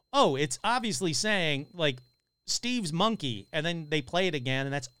go, oh, it's obviously saying like Steve's monkey, and then they play it again,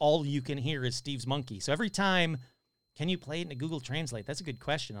 and that's all you can hear is Steve's monkey. So every time, can you play it in a Google Translate? That's a good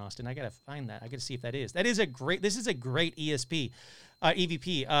question, Austin. I gotta find that. I gotta see if that is. This is a great EVP.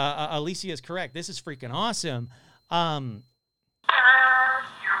 Alicia is correct. This is freaking awesome.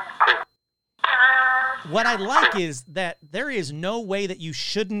 What I like is that there is no way that you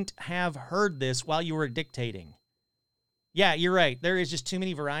shouldn't have heard this while you were dictating. Yeah, you're right. There is just too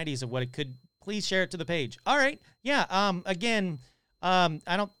many varieties of what it could. Please share it to the page. All right. Yeah. Again, I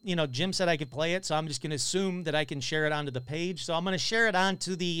don't, Jim said I could play it, so I'm just going to assume that I can share it onto the page. So I'm going to share it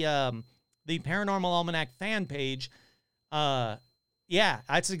onto the Paranormal Almanac fan page. Yeah,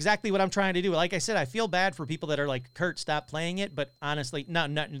 that's exactly what I'm trying to do. Like I said, I feel bad for people that are like, Kurt, stop playing it. But honestly,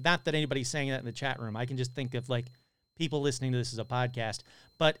 not that anybody's saying that in the chat room. I can just think of like people listening to this as a podcast.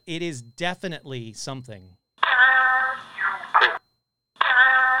 But it is definitely something.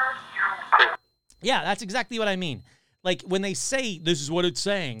 Yeah, that's exactly what I mean. Like when they say this is what it's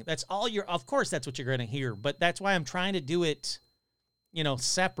saying, that's all of course that's what you're going to hear. But that's why I'm trying to do it,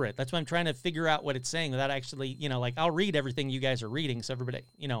 separate. That's why I'm trying to figure out what it's saying without actually, like I'll read everything you guys are reading so everybody,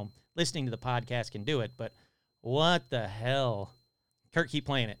 listening to the podcast can do it. But what the hell? Kurt, keep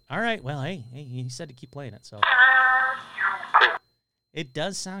playing it. All right. Well, hey, he said to keep playing it. So it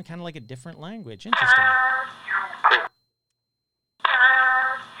does sound kind of like a different language. Interesting.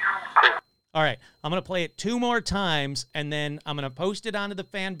 All right, I'm going to play it 2 more times, and then I'm going to post it onto the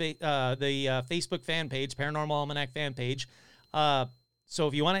Facebook fan page, Paranormal Almanac fan page. So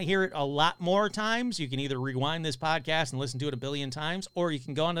if you want to hear it a lot more times, you can either rewind this podcast and listen to it 1 billion times, or you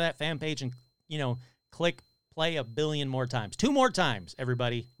can go onto that fan page and, click play 1 billion more times. 2 more times,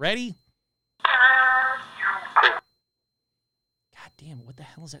 everybody. Ready? God damn, what the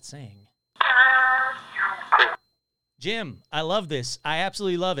hell is that saying? Jim, I love this. I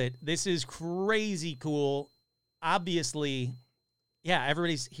absolutely love it. This is crazy cool. Obviously, yeah,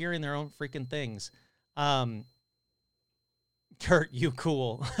 everybody's hearing their own freaking things. Kurt, you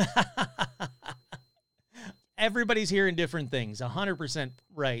cool. Everybody's hearing different things. 100%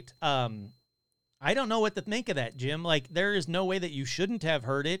 right. I don't know what to think of that, Jim. Like, there is no way that you shouldn't have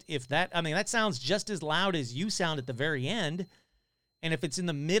heard it. That sounds just as loud as you sound at the very end. And if it's in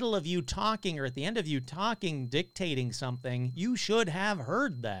the middle of you talking or at the end of you talking, dictating something, you should have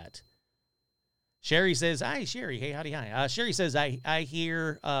heard that. Sherry says, hi, Sherry. Hey, howdy, hi. Sherry says, I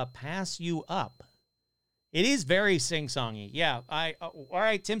hear pass you up. It is very sing-songy. Yeah. All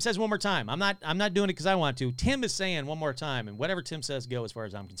right, Tim says one more time. I'm not doing it because I want to. Tim is saying one more time, and whatever Tim says go as far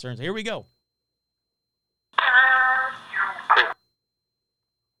as I'm concerned. So here we go.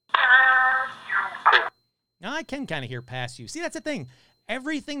 Now, I can kind of hear pass you. See, that's the thing.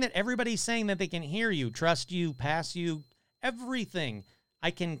 Everything that everybody's saying that they can hear you, trust you, pass you, everything,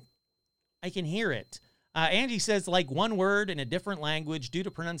 I can hear it. Angie says like one word in a different language due to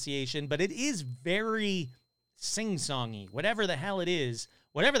pronunciation, but it is very sing-songy. Whatever the hell it is,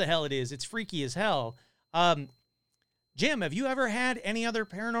 it's freaky as hell. Jim, have you ever had any other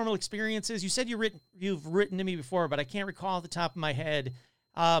paranormal experiences? You said you've written to me before, but I can't recall off the top of my head.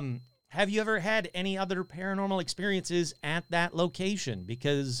 Have you ever had any other paranormal experiences at that location?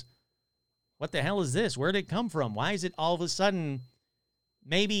 Because what the hell is this? Where did it come from? Why is it all of a sudden?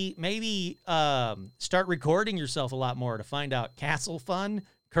 Maybe start recording yourself a lot more to find out. Castle fun?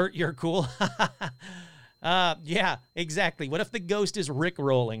 Kurt, you're cool. Yeah, exactly. What if the ghost is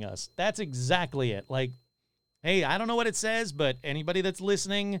Rick-rolling us? That's exactly it. Like, hey, I don't know what it says, but anybody that's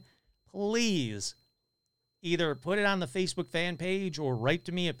listening, please either put it on the Facebook fan page or write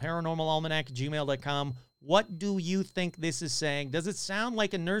to me at paranormalalmanac@gmail.com. What do you think this is saying? Does it sound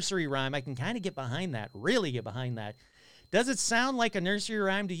like a nursery rhyme? I can kind of get behind that, really get behind that. Does it sound like a nursery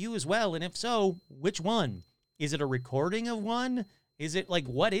rhyme to you as well? And if so, which one? Is it a recording of one? Is it like,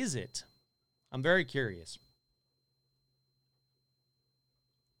 what is it? I'm very curious.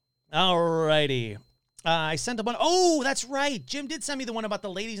 All righty. I sent a one. Oh, that's right. Jim did send me the one about the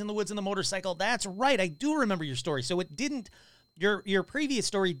ladies in the woods and the motorcycle. That's right. I do remember your story. So it didn't, your previous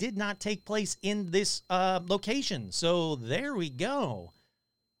story did not take place in this location. So there we go.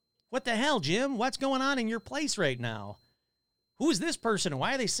 What the hell, Jim? What's going on in your place right now? Who is this person?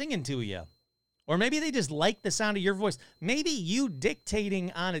 Why are they singing to you? Or maybe they just like the sound of your voice. Maybe you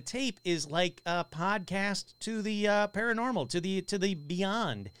dictating on a tape is like a podcast to the paranormal, to the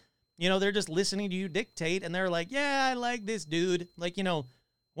beyond. You know, they're just listening to you dictate, and they're like, yeah, I like this dude. Like, you know,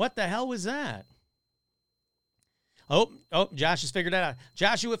 what the hell was that? Oh, Josh has figured that out.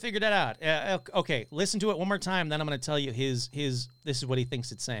 Joshua figured that out. Okay, listen to it one more time, then I'm going to tell you his. This is what he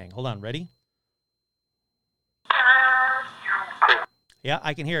thinks it's saying. Hold on, ready? Yeah,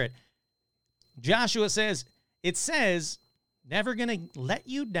 I can hear it. Joshua says, it says, never going to let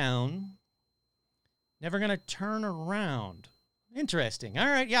you down, never going to turn around. Interesting. All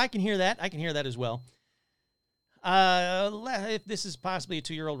right. Yeah, I can hear that. I can hear that as well. If this is possibly a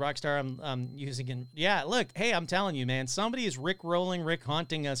 2-year-old rock star, I'm using. Yeah, look. Hey, I'm telling you, man. Somebody is Rick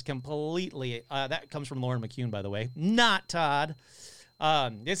haunting us completely. That comes from Lauren McCune, by the way. Not Todd.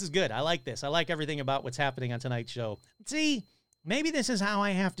 This is good. I like this. I like everything about what's happening on tonight's show. See, maybe this is how I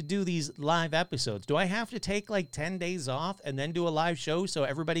have to do these live episodes. Do I have to take like 10 days off and then do a live show so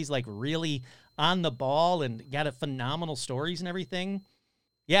everybody's like really on the ball and got a phenomenal stories and everything?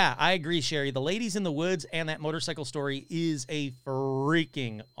 Yeah, I agree, Sherry. The ladies in the woods and that motorcycle story is a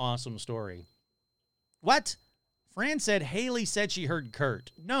freaking awesome story. What? Fran said Haley said she heard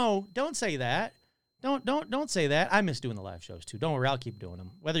Kurt. No, don't say that. Don't say that. I miss doing the live shows too. Don't worry, I'll keep doing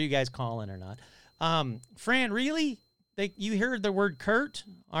them, whether you guys call in or not. Fran, really? You heard the word Kurt?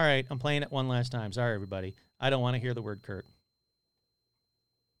 All right, I'm playing it one last time. Sorry, everybody. I don't want to hear the word Kurt.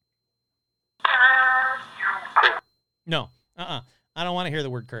 No, I don't want to hear the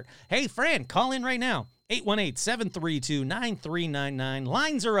word Kurt. Hey, Fran, call in right now. 818-732-9399.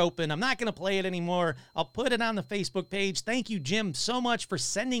 Lines are open. I'm not going to play it anymore. I'll put it on the Facebook page. Thank you, Jim, so much for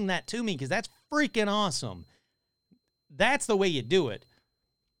sending that to me because that's freaking awesome. That's the way you do it.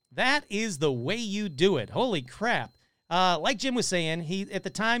 That is the way you do it. Holy crap. Like Jim was saying, at the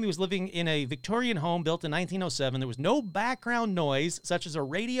time he was living in a Victorian home built in 1907. There was no background noise such as a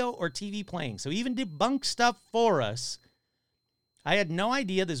radio or TV playing. So he even debunked stuff for us. I had no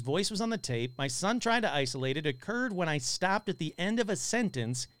idea this voice was on the tape. My son tried to isolate it. It occurred when I stopped at the end of a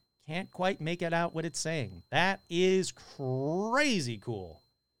sentence. Can't quite make it out what it's saying. That is crazy cool.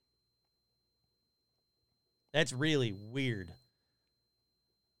 That's really weird.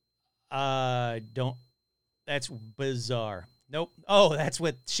 That's bizarre. Nope. Oh, that's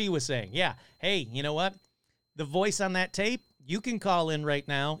what she was saying. Yeah. Hey, you know what? The voice on that tape, you can call in right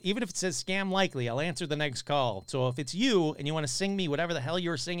now. Even if it says scam likely, I'll answer the next call. So if it's you and you want to sing me whatever the hell you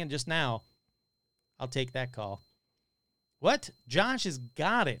were singing just now, I'll take that call. What? Josh has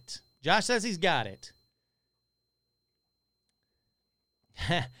got it. Josh says he's got it.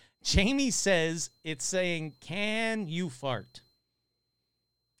 Jamie says it's saying, can you fart?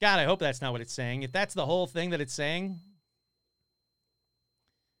 God, I hope that's not what it's saying. If that's the whole thing that it's saying.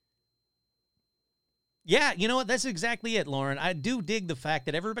 Yeah, you know what? That's exactly it, Lauren. I do dig the fact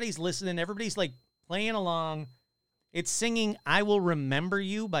that everybody's listening. Everybody's like playing along. It's singing I Will Remember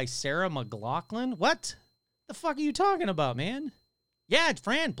You by Sarah McLachlan. What the fuck are you talking about, man? Yeah,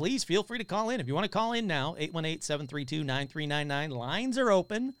 Fran, please feel free to call in. If you want to call in now, 818-732-9399. Lines are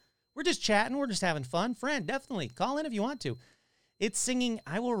open. We're just chatting. We're just having fun. Fran, definitely call in if you want to. It's singing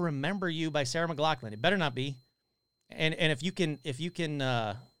I Will Remember You by Sarah McLachlan. It better not be. And if you can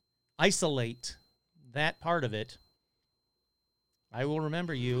isolate that part of it, I will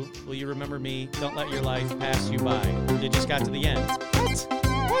remember you. Will you remember me? Don't let your life pass you by. You just got to the end.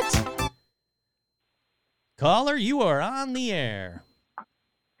 What? Caller, you are on the air.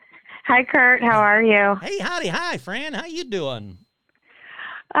 Hi, Kurt. How are you? Hey, howdy. Hi, Fran. How you doing?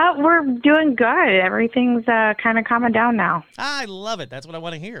 We're doing good. Everything's kind of calming down now. I love it. That's what I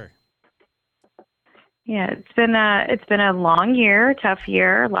want to hear. Yeah, it's been a long year, tough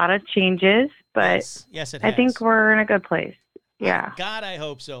year, a lot of changes, but yes, it has. I think we're in a good place. Yeah. God, I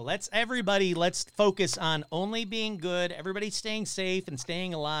hope so. Let's focus on only being good. Everybody staying safe and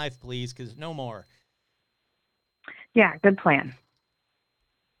staying alive, please, because no more. Yeah, good plan.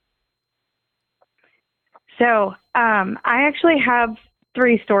 So, I actually have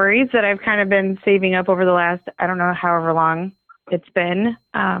 3 stories that I've kind of been saving up over the last, I don't know, however long it's been.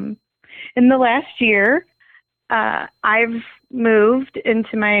 In the last year, I've moved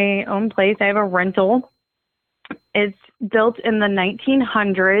into my own place. I have a rental. It's built in the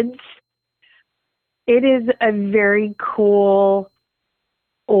 1900s. It is a very cool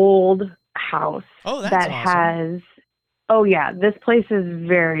old house. Oh, that's that awesome. has. Oh yeah, this place is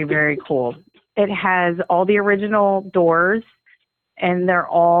very, very cool. It has all the original doors, and they're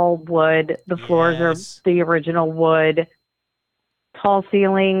all wood. The floors are the original wood. Tall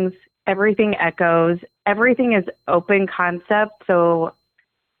ceilings. Everything echoes. Everything is open concept, so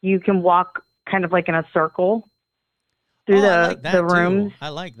you can walk kind of like in a circle through the rooms. Too. I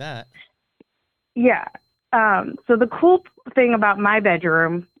like that. Yeah. So the cool thing about my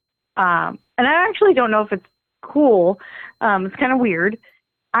bedroom, and I actually don't know if it's cool. It's kind of weird.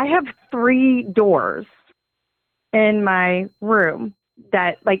 I have 3 doors in my room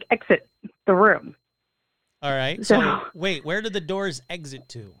that like exit the room. All right. So wait, where do the doors exit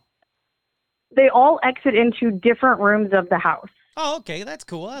to? They all exit into different rooms of the house. Oh, okay. That's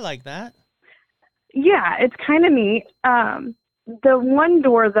cool. I like that. Yeah, it's kind of neat. The one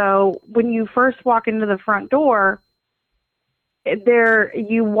door, though, when you first walk into the front door, if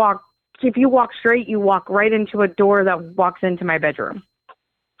you walk straight, you walk right into a door that walks into my bedroom.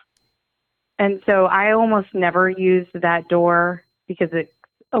 And so I almost never use that door because it's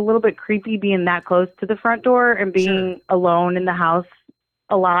a little bit creepy being that close to the front door and being alone in the house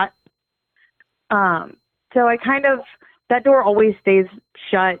a lot. So I that door always stays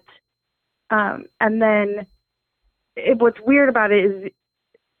shut. And then what's weird about it is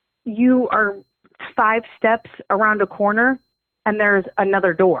you are 5 steps around a corner and there's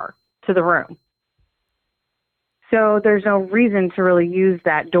another door to the room. So there's no reason to really use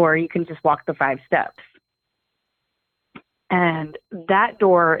that door. You can just walk the 5 steps. And that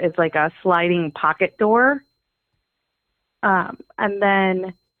door is like a sliding pocket door. And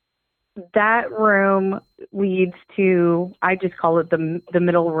then that room leads to, I just call it the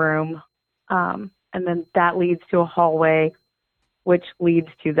middle room. And then that leads to a hallway, which leads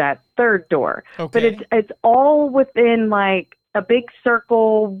to that 3rd door. Okay. But it's all within like a big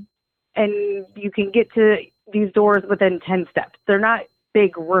circle, and you can get to these doors within 10 steps. They're not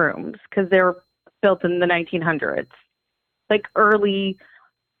big rooms because they were built in the 1900s. Like early,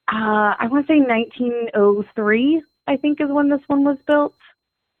 I want to say 1903, I think is when this one was built.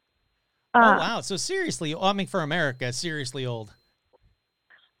 Oh, wow. So seriously, I mean, for America, seriously old.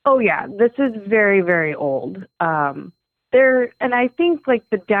 Oh, yeah. This is very, very old. And I think like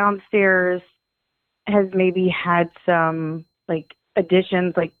the downstairs has maybe had some like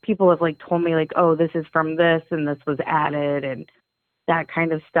additions. Like people have like told me like, oh, this is from this and this was added and that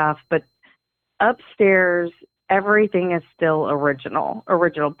kind of stuff. But upstairs, everything is still original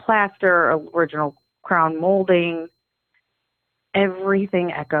plaster, original crown molding.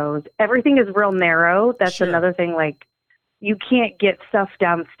 Everything echoes. Everything is real narrow. That's another thing. Like you can't get stuff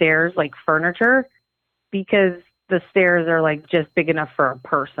downstairs like furniture because the stairs are like just big enough for a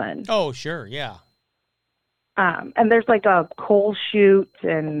person. Oh, sure. Yeah. And there's like a coal chute,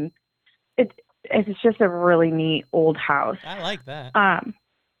 and it's just a really neat old house. I like that.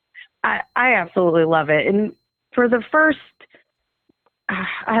 I absolutely love it. And for the first,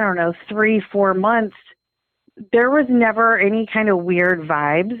 I don't know, 3-4 months, there was never any kind of weird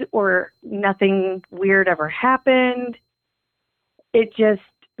vibes or nothing weird ever happened. It just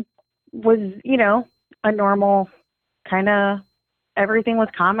was, you know, a normal kind of, everything was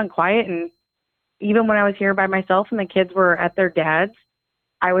calm and quiet. And even when I was here by myself and the kids were at their dad's,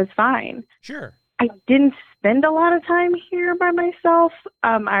 I was fine. Sure. I didn't spend a lot of time here by myself.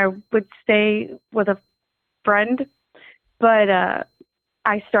 I would stay with a friend, but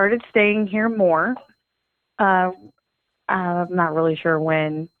I started staying here more. I'm not really sure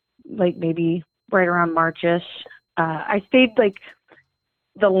when, like maybe right around March-ish. I stayed like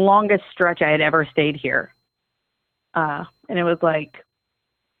the longest stretch I had ever stayed here. And it was like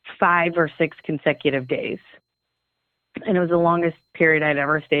 5 or 6 consecutive days. And it was the longest period I'd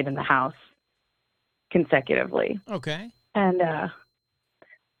ever stayed in the house consecutively. Okay. And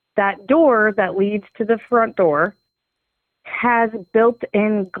that door that leads to the front door has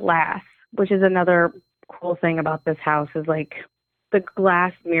built-in glass, which is another cool thing about this house, is like the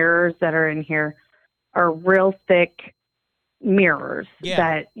glass mirrors that are in here are real thick mirrors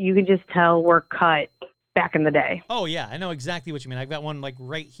that you can just tell were cut back in the day. Oh, yeah. I know exactly what you mean. I've got one like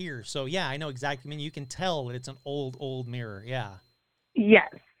right here. So, yeah, I know exactly. I mean, you can tell that it's an old mirror. Yeah.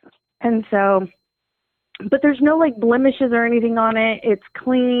 Yes. And so, but there's no like blemishes or anything on it. It's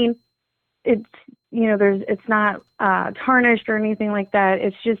clean. It's, you know, it's not tarnished or anything like that.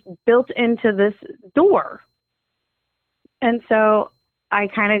 It's just built into this door. And so I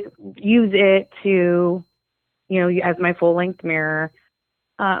kind of use it to, you know, as my full length mirror.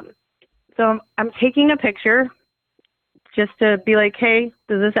 So I'm taking a picture just to be like, hey,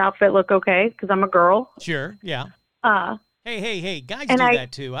 does this outfit look okay? Because I'm a girl. Sure. Yeah. Hey, guys and do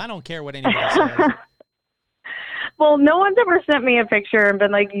that too. I don't care what anybody says. Well, no one's ever sent me a picture and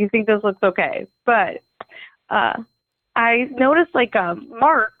been like, you think this looks okay? But I noticed like a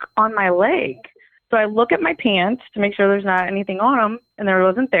mark on my leg. So I look at my pants to make sure there's not anything on them, and there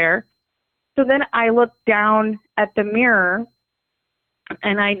wasn't there. So then I looked down at the mirror,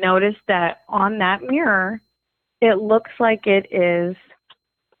 and I noticed that on that mirror, it looks like it is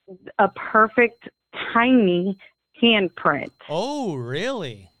a perfect, tiny handprint. Oh,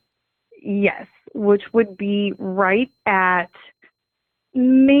 really? Yes, which would be right at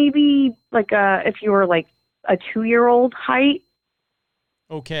maybe like if you were like a 2-year-old height.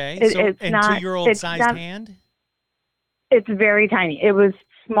 Okay. It's and not 2-year-old sized hand? It's very tiny. It was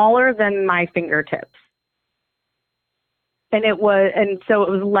smaller than my fingertips. And so it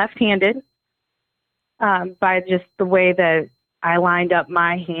was left-handed by just the way that I lined up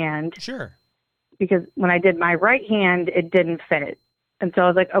my hand. Sure. Because when I did my right hand, it didn't fit. And so I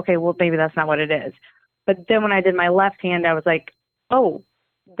was like, okay, well, maybe that's not what it is. But then when I did my left hand, I was like, oh,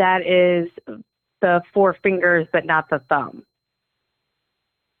 that is the 4 fingers, but not the thumb.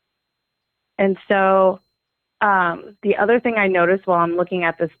 And so the other thing I noticed while I'm looking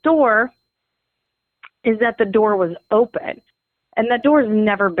at this door is that the door was open. And that door has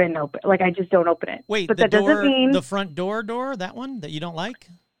never been open. Like, I just don't open it. Wait, but the that doesn't mean the front door, that one that you don't like?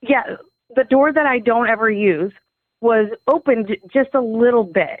 Yeah, the door that I don't ever use was opened just a little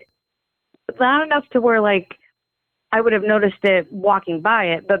bit. Not enough to where, like, I would have noticed it walking by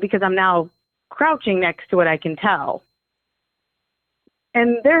it, but because I'm now crouching next to it, I can tell.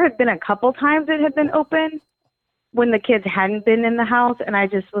 And there had been a couple times it had been open when the kids hadn't been in the house, and I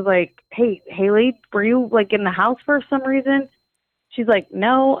just was like, hey, Haley, were you, like, in the house for some reason? She's like,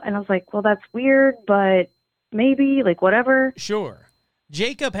 no. And I was like, well, that's weird, but maybe, like, whatever. Sure.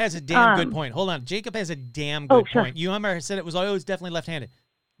 Jacob has a damn good point. Hold on. Jacob has a damn good point. You remember I said it was always definitely left-handed.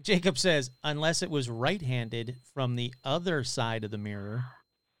 Jacob says, unless it was right-handed from the other side of the mirror.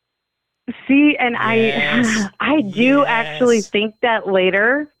 See, and yes. I do actually think that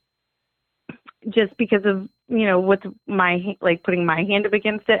later, just because of, you know, with my, like, putting my hand up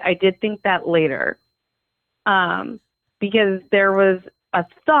against it, I did think that later. Because there was a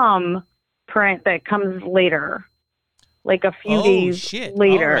thumb print that comes later, like a few days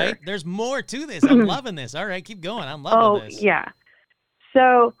later. All right. There's more to this. I'm loving this. All right, keep going. I'm loving this. Oh, yeah.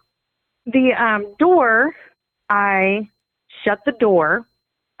 So the door, I shut the door.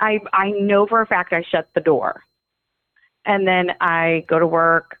 I know for a fact I shut the door. And then I go to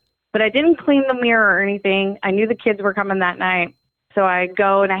work. But I didn't clean the mirror or anything. I knew the kids were coming that night. So I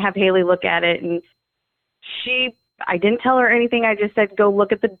go and I have Haley look at it. And I didn't tell her anything. I just said, go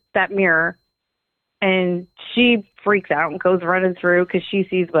look at that mirror. and she freaks out and goes running through because she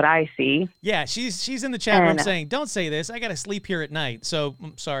sees what I see. Yeah, she's in the chat room And, saying, "Don't say this. I got to sleep here at night." So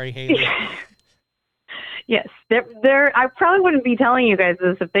I'm sorry, Haley. Yes, they're. I probably wouldn't be telling you guys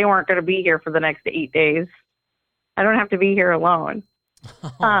this if they weren't going to be here for the next 8 days. I don't have to be here alone.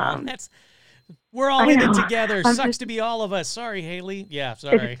 Oh, we're all I in it know. together. I'm Sucks just- to be all of us. Sorry, Haley. Yeah,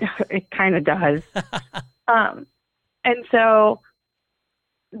 sorry. It kind of does. And so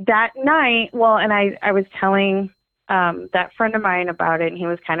that night, well, and I was telling that friend of mine about it, and he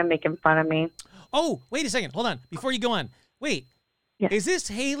was kind of making fun of me. Oh, wait a second. Hold on. Before you go on. Wait. Yeah. Is this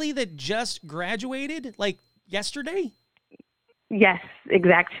Haley that just graduated like yesterday? Yes,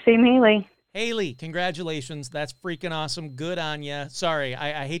 exact same Haley. Haley, congratulations. That's freaking awesome. Good on you. Sorry,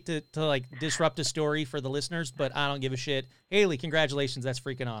 I hate to like disrupt a story for the listeners, but I don't give a shit. Haley, congratulations. That's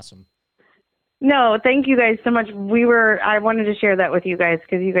freaking awesome. No, thank you guys so much. I wanted to share that with you guys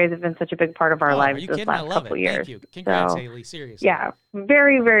because you guys have been such a big part of our Are lives you this kidding? I last love couple it. years. Thank you. Congrats, So, Haley. Seriously. Yeah,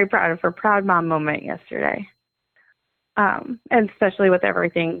 very, very proud of her. Proud mom moment yesterday. And especially with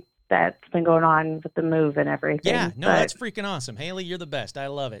everything that's been going on with the move and everything. Yeah, no, that's freaking awesome. Haley, you're the best. I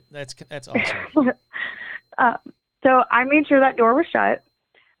love it. That's awesome. So I made sure that door was shut.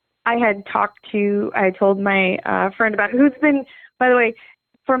 I told my friend about who's been, by the way,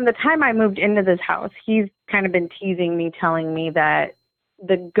 from the time I moved into this house, he's kind of been teasing me, telling me that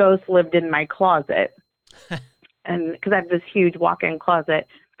the ghost lived in my closet. And because I have this huge walk-in closet,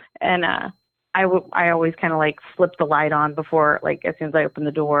 and I always kind of like flip the light on before, like as soon as I open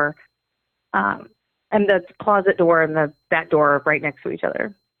the door. And the closet door and that door are right next to each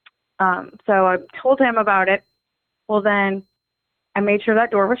other. So I told him about it. Well, then I made sure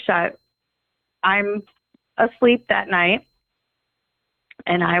that door was shut. I'm asleep that night,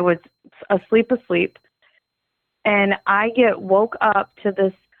 and I was asleep. And I get woke up to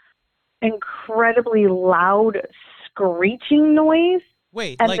this incredibly loud screeching noise.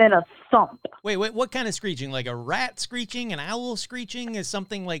 Wait, and then a thump. Wait, what kind of screeching? Like a rat screeching, an owl screeching? Is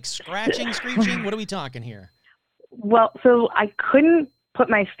something like scratching screeching? What are we talking here? Well, so I couldn't put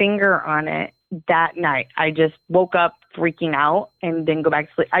my finger on it that night. I just woke up freaking out and didn't go back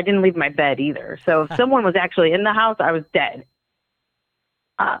to sleep. I didn't leave my bed either. So if someone was actually in the house, I was dead.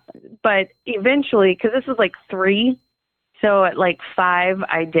 But eventually, because this was like 3, so at like 5,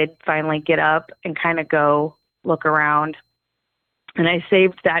 I did finally get up and kind of go look around. And I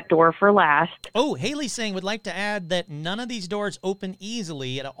saved that door for last. Oh, Haley's saying would like to add that none of these doors open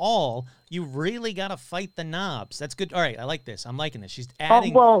easily at all. You really got to fight the knobs. That's good. All right, I like this. I'm liking this. She's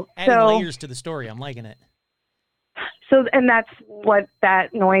adding layers to the story. I'm liking it. So, and that's what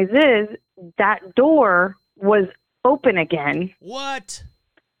that noise is. That door was open again. What?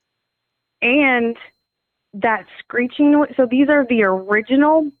 And that screeching noise. So these are the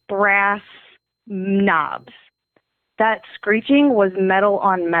original brass knobs. That screeching was metal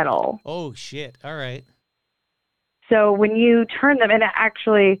on metal. Oh, shit. All right. So when you turn them, and it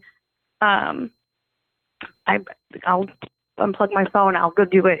actually, I'll unplug my phone. I'll go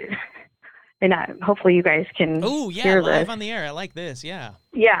do it. And hopefully you guys can hear live this. on the air. I like this. Yeah.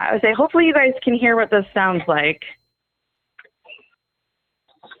 Yeah, I would say hopefully you guys can hear what this sounds like.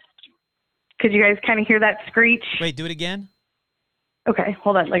 Could you guys kind of hear that screech? Wait, do it again? Okay,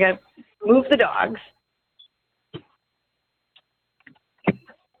 hold on. I got to move the dogs.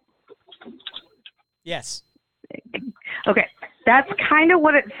 Yes. Okay, that's kind of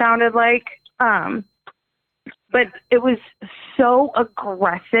what it sounded like. But it was so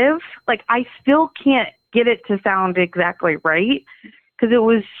aggressive. Like, I still can't get it to sound exactly right because it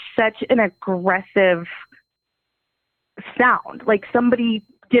was such an aggressive sound. Like somebody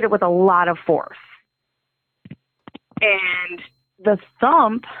did it with a lot of force. And the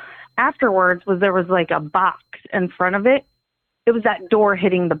thump afterwards there was like a box in front of it. It was that door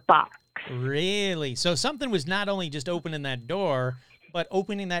hitting the box. Really? So something was not only just opening that door, but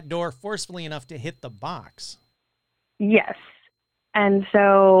opening that door forcefully enough to hit the box. Yes. And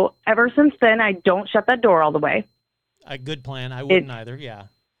so ever since then, I don't shut that door all the way. A good plan. I wouldn't either. Yeah.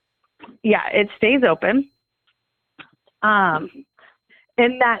 Yeah, it stays open.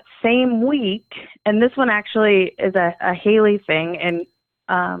 In that same week, and this one actually is a Haley thing, and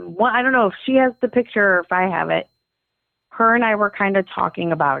I don't know if she has the picture or if I have it. Her and I were kind of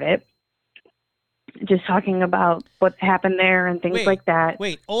talking about it. Just talking about what happened there and things like that.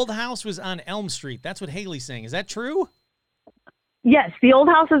 Wait, old house was on Elm Street. That's what Haley's saying. Is that true? Yes, the old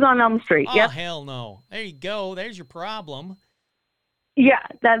house is on Elm Street. Oh, yep. Hell no. There you go. There's your problem. Yeah,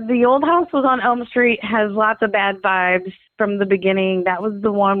 that the old house was on Elm Street, has lots of bad vibes from the beginning. That was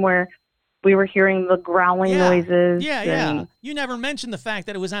the one where we were hearing the growling noises. Yeah. and- You never mentioned the fact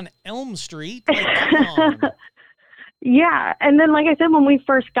that it was on Elm Street. Like, come on. Yeah. And then, like I said, when we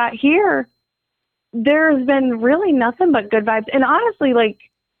first got here, there's been really nothing but good vibes. And honestly, like,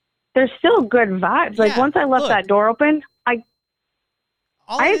 there's still good vibes. Like, Yeah, once I left look. that door open,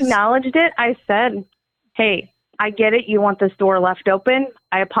 All I it is- acknowledged it. I said, hey, I get it. You want this door left open.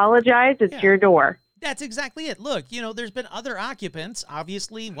 I apologize. It's Yeah. your door. That's exactly it. Look, there's been other occupants.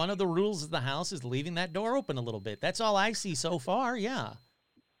 Obviously, one of the rules of the house is leaving that door open a little bit. That's all I see so far. Yeah.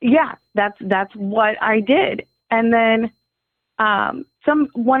 Yeah, that's what I did. And then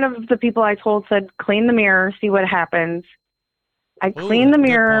one of the people I told said, clean the mirror, see what happens. I Ooh, cleaned the good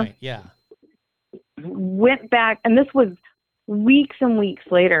mirror, point. Yeah. went back, and this was weeks and weeks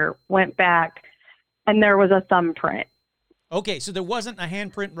later, went back, and there was a thumbprint. Okay, so there wasn't a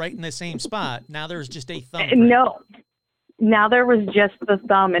handprint right in the same spot. Now there's just a thumbprint. No. Now there was just the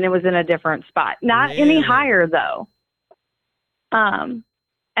thumb, and it was in a different spot. Not any Really? higher, though.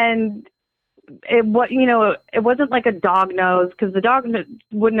 And it wasn't like a dog nose, because the dog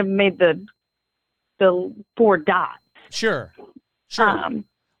wouldn't have made the 4 dots. Sure.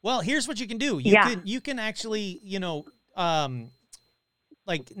 Well, here's what you can do. You can actually,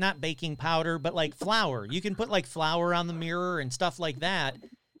 like not baking powder, but like flour. You can put like flour on the mirror and stuff like that.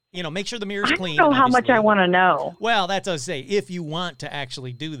 Make sure the mirror's clean. I don't know how much obviously. I want to know. Well, that's what I say. If you want to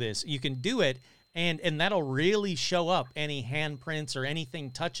actually do this, you can do it, and that'll really show up. Any handprints or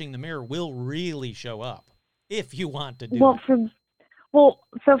anything touching the mirror will really show up if you want to do it.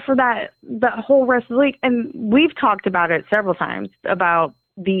 So for that, the whole rest of the week, and we've talked about it several times, about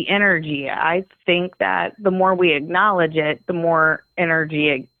the energy. I think that the more we acknowledge it, the more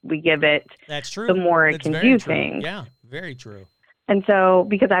energy we give it. That's true. The more it That's can very do true. things. Yeah, very true. And so,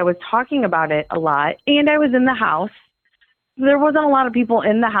 because I was talking about it a lot, and I was in the house, there wasn't a lot of people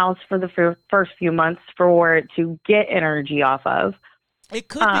in the house for the first few months for it to get energy off of. It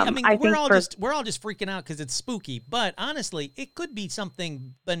could be. I mean, I we're think all just freaking out because it's spooky. But honestly, it could be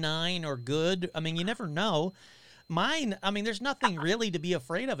something benign or good. I mean, you never know. Mine. I mean, there's nothing really to be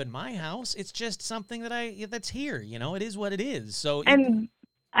afraid of in my house. It's just something that's here. It is what it is. So And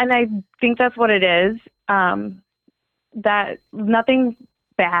I think that's what it is. That nothing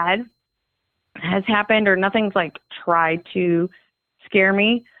bad has happened, or nothing's like tried to scare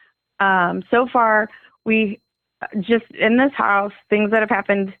me. So far, we just in this house, things that have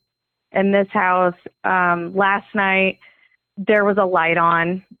happened in this house. Last night, there was a light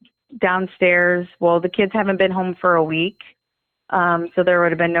on downstairs. Well, the kids haven't been home for a week. So there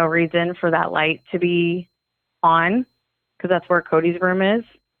would have been no reason for that light to be on, because that's where Cody's room is.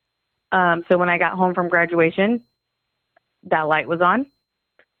 So when I got home from graduation, that light was on.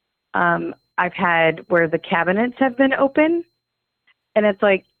 I've had where the cabinets have been open, and it's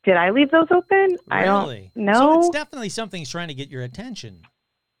like, did I leave those open? I really? don't know. So it's definitely something's trying to get your attention.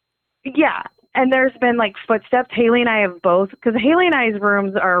 Yeah. And there's been like footsteps. Haley and I have both, because Haley and I's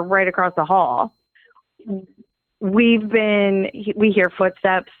rooms are right across the hall. We hear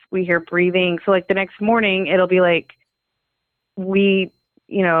footsteps, we hear breathing. So like the next morning, it'll be like, did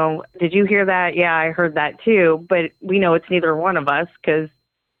you hear that? Yeah, I heard that too. But we know it's neither one of us, because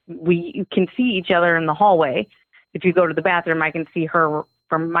we can see each other in the hallway. If you go to the bathroom, I can see her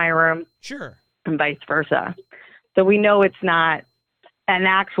from my room. Sure. And vice versa. So we know it's not an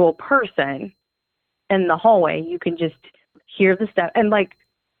actual person in the hallway. You can just hear the stuff. And like,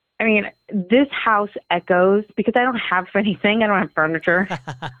 I mean, this house echoes, because I don't have anything. I don't have furniture.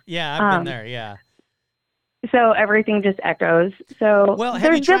 Yeah, I've been there. Yeah. So everything just echoes. So Well, have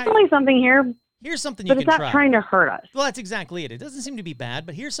there's you tried- definitely something here, Here's something you but can it's not try. trying to hurt us. Well, that's exactly it. It doesn't seem to be bad,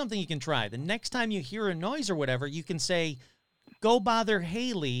 but here's something you can try. The next time you hear a noise or whatever, you can say, go bother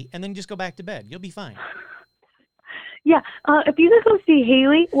Haley, and then just go back to bed. You'll be fine. Yeah. If you guys go see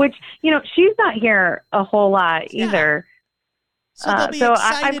Haley, which, she's not here a whole lot either. So they'll be so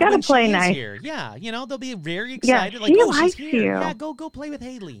excited I've gotta when play she is nice. here. Yeah, they'll be very Yeah, excited. she she's likes here. you. Yeah, go play with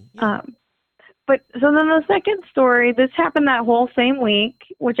Haley. Yeah. But so then the second story, this happened that whole same week,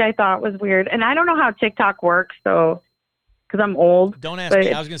 which I thought was weird. And I don't know how TikTok works, so, because I'm old. Don't ask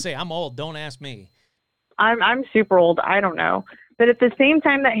me. I was going to say, I'm old. Don't ask me. I'm super old. I don't know. But at the same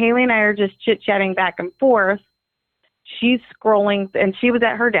time that Haley and I are just chit-chatting back and forth, she's scrolling, and she was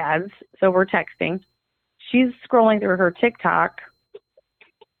at her dad's, so we're texting. She's scrolling through her TikTok,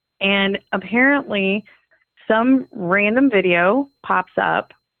 and apparently some random video pops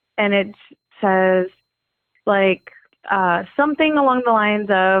up, and it says, like, something along the lines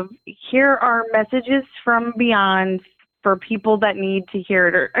of, here are messages from beyond for people that need to hear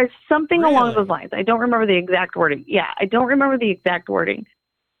it, or something along Really? those lines. I don't remember the exact wording. Yeah, I don't remember the exact wording.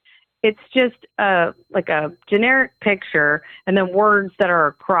 it's just like a generic picture and then words that are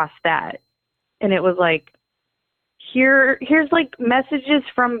across that. And it was like, here's like messages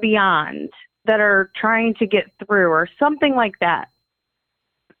from beyond that are trying to get through or something like that.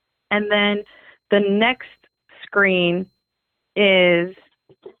 And then the next screen is,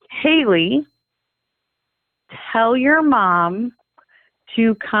 Haley, tell your mom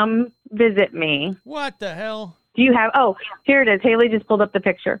to come visit me. What the hell? Do you have, oh, here it is. Haley just pulled up the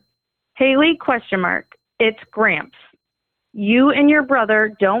picture. Haley, ? It's Gramps. You and your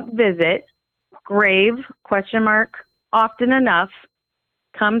brother don't visit. Grave, ? Often enough.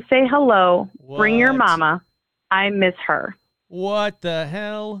 Come say hello. Bring your What? mama. I miss her. What the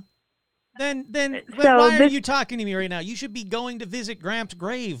hell? Then So why are this- you talking to me right now? You should be going to visit Gramps'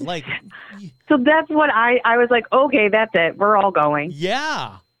 grave. Like, So that's what I was like, okay, that's it. We're all going.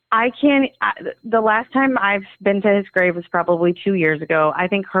 yeah. The last time I've been to his grave was probably 2 years ago. I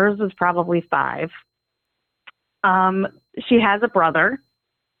think hers was probably 5. She has a brother.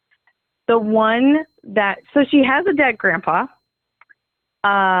 So she has a dead grandpa.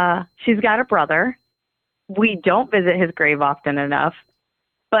 She's got a brother. We don't visit his grave often enough.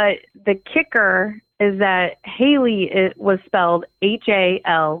 But the kicker is that Haley was spelled Haley.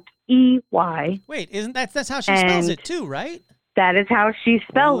 Wait, that's how she spells it too, right? That is how she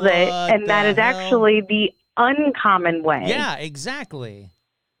spells it, What and that the is hell? actually the uncommon way. Yeah, exactly.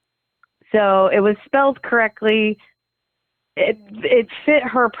 So it was spelled correctly. It fit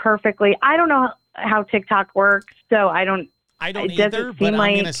her perfectly. I don't know how TikTok works, so I don't. I don't It doesn't either, but seem I'm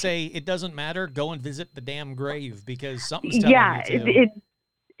like- going to say it doesn't matter. Go and visit the damn grave because something's telling Yeah, me to.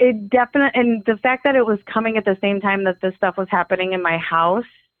 it definitely, and the fact that it was coming at the same time that this stuff was happening in my house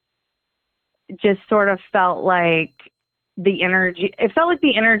just sort of felt like the energy. It felt like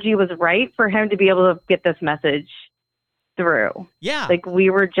the energy was right for him to be able to get this message through. Yeah. Like we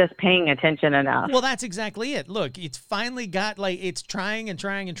were just paying attention enough. Well, that's exactly it. Look, it's finally got, like, it's trying and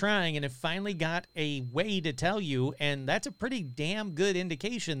trying and trying, and it finally got a way to tell you, and that's a pretty damn good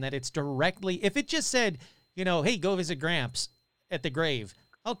indication that it's directly, if it just said, hey, go visit Gramps at the grave,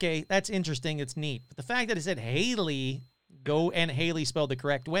 okay, that's interesting, it's neat. But the fact that it said Haley, go, and Haley spelled the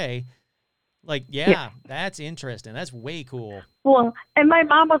correct way, like, yeah, that's interesting. That's way cool. Well, and my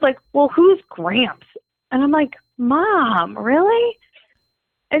mom was like, well, who's Gramps? And I'm like, Mom, really?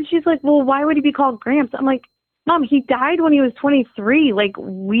 And she's like, well, why would he be called Gramps? I'm like, Mom, he died when he was 23. Like,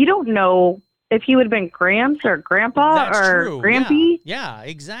 we don't know if he would have been Gramps or Grandpa That's or true. Grampy. Yeah,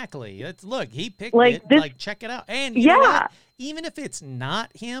 exactly. Look, he picked Like, it. this- Like, check it out. And you know Yeah. what? Even if it's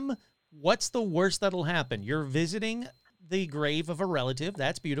not him, what's the worst that'll happen? You're visiting the grave of a relative.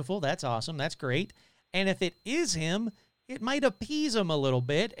 That's beautiful. That's awesome. That's great. And if it is him, it might appease him a little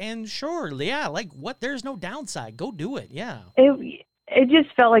bit. And sure, yeah, like what? There's no downside. Go do it. Yeah. It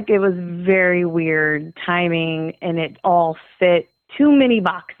just felt like it was very weird timing, and it all fit too many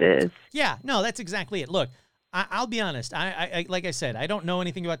boxes. Yeah, no, that's exactly it. Look, I'll be honest. I like I said, I don't know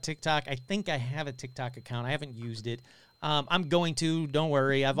anything about TikTok. I think I have a TikTok account. I haven't used it. I'm going to. Don't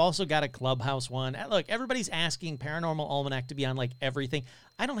worry. I've also got a Clubhouse one. Look, everybody's asking Paranormal Almanac to be on like everything.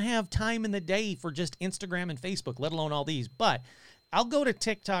 I don't have time in the day for just Instagram and Facebook, let alone all these. But I'll go to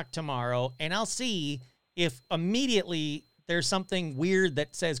TikTok tomorrow and I'll see if immediately there's something weird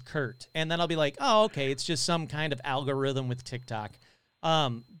that says Kurt. And then I'll be like, oh, okay, it's just some kind of algorithm with TikTok.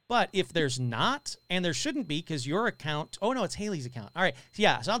 But if there's not, and there shouldn't be, because your account, oh no, it's Haley's account. All right.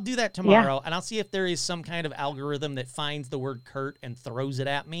 Yeah. So I'll do that tomorrow and I'll see if there is some kind of algorithm that finds the word Kurt and throws it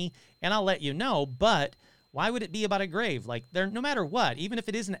at me, and I'll let you know. But why would it be about a grave? Like, no matter what, even if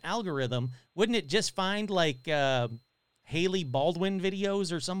it is an algorithm, wouldn't it just find like, Haley Baldwin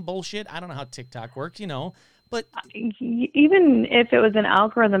videos or some bullshit? I don't know how TikTok works, but Even if it was an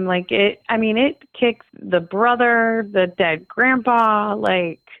algorithm, like it kicks the brother, the dead grandpa,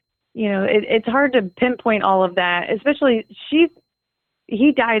 like, it's hard to pinpoint all of that, especially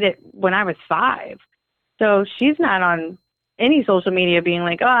he died when I was 5. So she's not on any social media being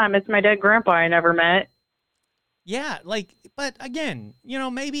like, oh, I miss my dead grandpa I never met. yeah, like, but again,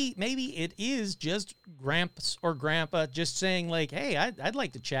 maybe it is just Gramps or Grandpa just saying like, hey, I'd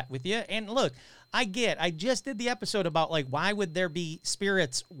like to chat with you. And look, I just did the episode about like, why would there be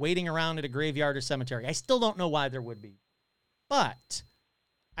spirits waiting around at a graveyard or cemetery? I still don't know why there would be, but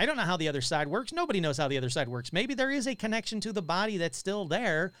I don't know how the other side works. Nobody knows how the other side works. Maybe there is a connection to the body that's still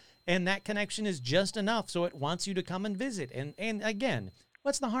there, and that connection is just enough so it wants you to come and visit. And again,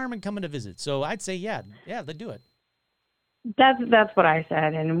 what's the harm in coming to visit? So I'd say, yeah, they do it. That's what I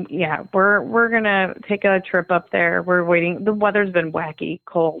said, and yeah, we're gonna take a trip up there. We're waiting. The weather's been wacky,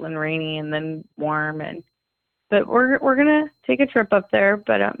 cold and rainy, and then warm, and but we're gonna take a trip up there.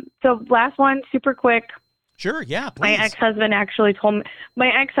 But so last one, super quick. Sure, yeah, My please. ex-husband actually told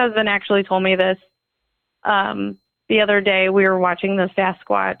me this the other day. We were watching the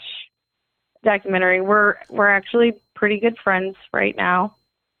Sasquatch documentary. We're actually pretty good friends right now.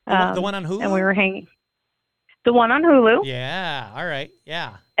 The one on Hulu? And we were hanging. The one on Hulu. Yeah, all right,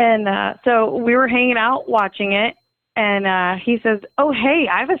 yeah. And so we were hanging out watching it, and he says, "Oh, hey,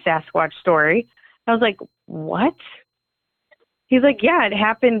 I have a Sasquatch story." I was like, "What?" He's like, "Yeah, it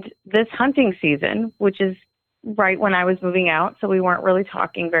happened this hunting season, which is right when I was moving out, so we weren't really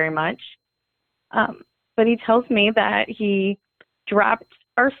talking very much." But he tells me that he dropped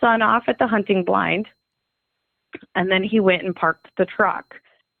our son off at the hunting blind, and then he went and parked the truck.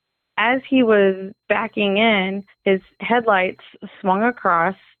 As he was backing in, his headlights swung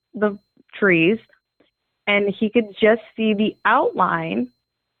across the trees, and he could just see the outline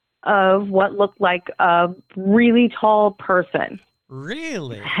of what looked like a really tall person.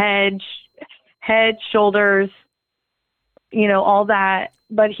 Really? Head, shoulders, all that.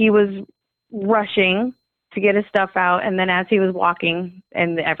 But he was rushing to get his stuff out. And then as he was walking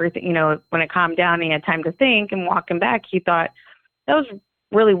and everything, when it calmed down, he had time to think and walking back, he thought that was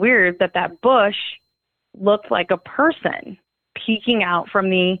really weird that bush looked like a person peeking out from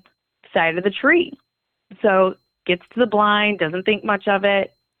the side of the tree. So gets to the blind, doesn't think much of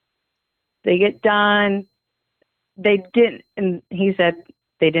it. They get done. They didn't, and he said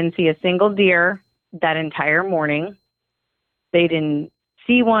they didn't see a single deer that entire morning. They didn't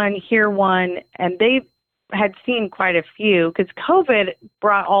see one, hear one, and they had seen quite a few because COVID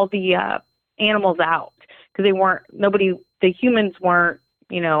brought all the animals out because the humans weren't,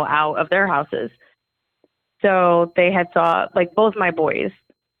 out of their houses. So they had saw, like both my boys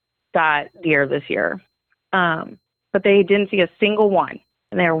got deer this year, but they didn't see a single one.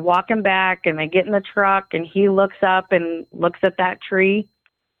 And they were walking back and they get in the truck and he looks up and looks at that tree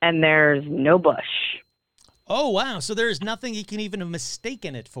and there's no bush. Oh, wow. So there's nothing he can even have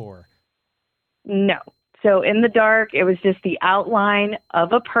mistaken it for. No. So in the dark, it was just the outline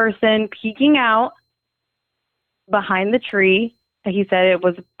of a person peeking out behind the tree. He said it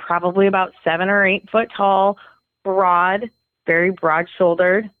was probably about 7 or 8 foot tall, broad, very broad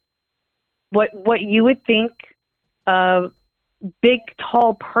shouldered. What you would think a big,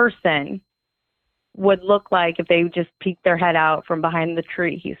 tall person would look like if they just peeked their head out from behind the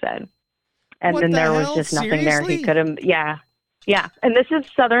tree, he said. And What then the there was hell? just nothing there. Seriously? He could have, yeah. And this is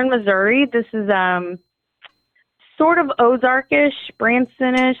southern Missouri. This is sort of Ozarkish,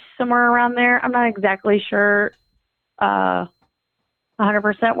 Bransonish, somewhere around there. I'm not exactly sure 100%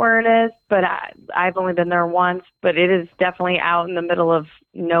 where it is, but I've only been there once. But it is definitely out in the middle of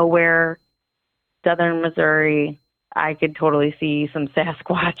nowhere, southern Missouri. I could totally see some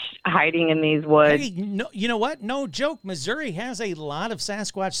Sasquatch hiding in these woods. Hey, no, you know what? No joke. Missouri has a lot of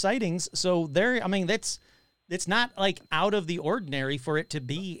Sasquatch sightings. So it's not like out of the ordinary for it to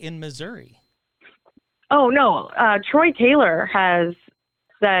be in Missouri. Oh, no. Troy Taylor has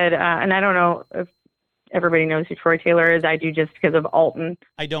said, and I don't know if everybody knows who Troy Taylor is. I do just because of Alton.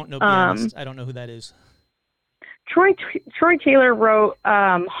 I don't know. Be honest. I don't know who that is. Troy Taylor wrote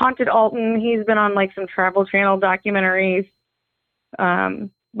Haunted Alton. He's been on like some Travel Channel documentaries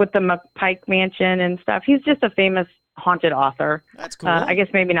with the Pike Mansion and stuff. He's just a famous haunted author. That's cool. I guess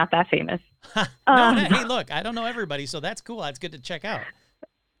maybe not that famous. No, hey, look, I don't know everybody, so that's cool. That's good to check out.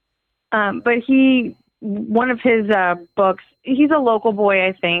 But one of his books, he's a local boy,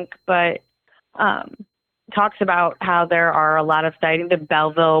 I think, but talks about how there are a lot of sightings in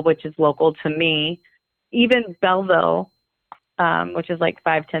Belleville, which is local to me. Even Belleville, which is like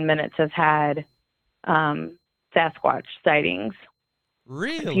 5-10 minutes, has had Sasquatch sightings.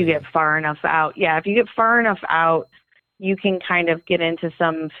 Really? If you get far enough out. Yeah, if you get far enough out, you can kind of get into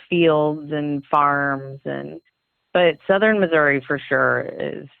some fields and farms. But southern Missouri for sure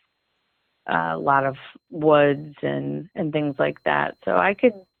is a lot of woods and things like that. So I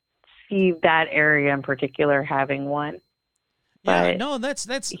could see that area in particular having one. Yeah, But no, that's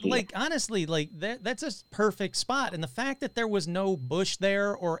like, honestly, like that's a perfect spot. And the fact that there was no bush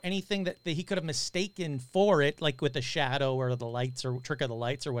there or anything that he could have mistaken for it, like with the shadow or the lights or trick of the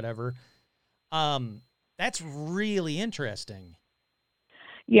lights or whatever, that's really interesting.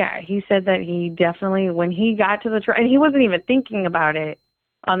 Yeah, he said that he definitely, when he got to the truck, and he wasn't even thinking about it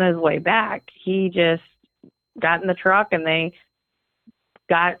on his way back. He just got in the truck and they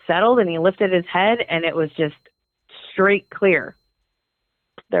got settled and he lifted his head and it was just straight clear.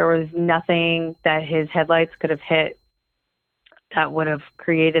 There was nothing that his headlights could have hit that would have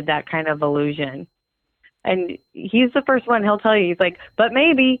created that kind of illusion. And he's the first one, he'll tell you, he's like, but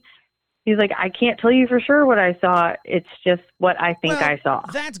maybe. He's like, I can't tell you for sure what I saw. It's just what I think Well, I saw.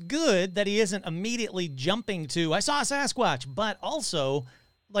 That's good that he isn't immediately jumping to, I saw a Sasquatch, but also,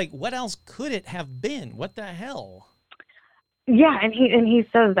 like, what else could it have been? What the hell? Yeah, and he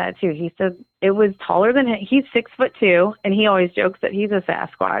says that too. He says it was taller than him. He's 6'2", and he always jokes that he's a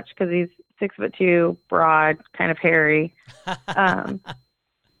Sasquatch because he's 6'2", broad, kind of hairy.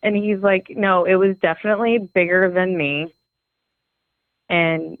 And he's like, no, it was definitely bigger than me.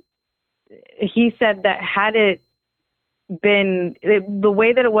 And he said that had it been the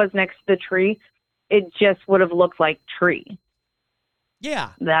way that it was next to the tree, it just would have looked like tree.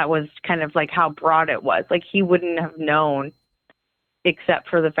 Yeah. That was kind of like how broad it was. Like he wouldn't have known except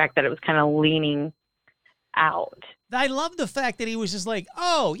for the fact that it was kind of leaning out. I love the fact that he was just like,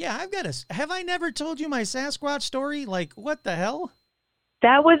 oh, yeah, have I never told you my Sasquatch story? Like, what the hell?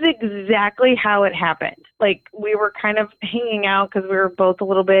 That was exactly how it happened. Like, we were kind of hanging out because we were both a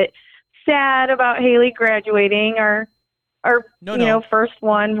little bit sad about Haley graduating, our first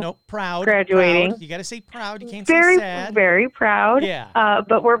one. No, proud. Graduating. Proud. You got to say proud. You can't very, say sad. Very proud. Yeah.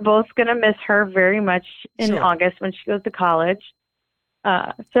 But we're both going to miss her very much in August when she goes to college.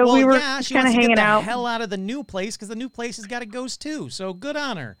 So we were she kind wants of to hanging get the out. hell out of the new place because the new place has got a ghost too. So good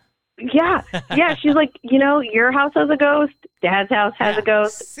on her. Yeah. Yeah. She's like, your house has a ghost. Dad's house has a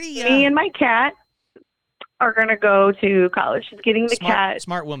ghost. See ya. Me and my cat are going to go to college. She's getting the cat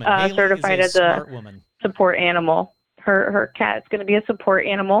smart woman. certified as a support animal. Her cat's going to be a support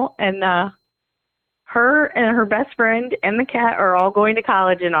animal. And her and her best friend and the cat are all going to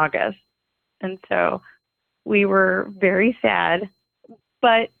college in August. And so we were very sad,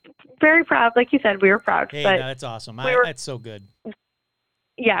 but very proud. Like you said, we were proud. Hey, but no, that's awesome. That's so good.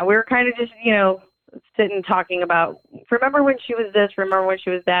 Yeah, we were kind of just, sitting talking about, remember when she was this, remember when she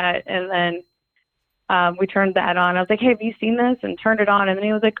was that, and then we turned that on. I was like, hey, have you seen this? And turned it on, and then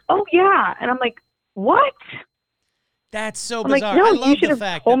he was like, oh, yeah. And I'm like, what? That's so I'm bizarre. like, no, I love you should the have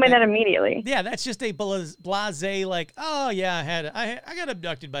fact told me that immediately. Yeah, that's just a blasé, like, oh, yeah, I got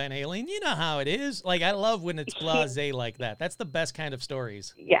abducted by an alien. You know how it is. Like, I love when it's blasé like that. That's the best kind of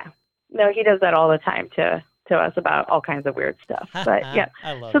stories. Yeah. No, he does that all the time to us about all kinds of weird stuff. But yeah,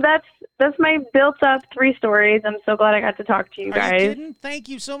 I love so it. that's my built up 3 stories. I'm so glad I got to talk to you guys. Are you kidding? Thank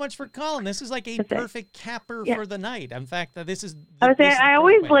you so much for calling. This is like a perfect capper for the night. In fact, this is. I was saying I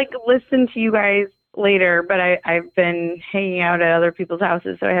always listen to you guys later, but I've been hanging out at other people's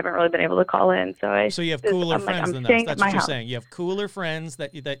houses, so I haven't really been able to call in. So you have cooler friends than us. That's what you're house. saying. You have cooler friends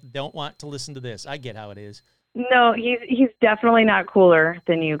that don't want to listen to this. I get how it is. No, he's definitely not cooler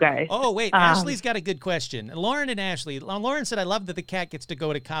than you guys. Oh, wait. Ashley's got a good question. Lauren and Ashley. Lauren said, I love that the cat gets to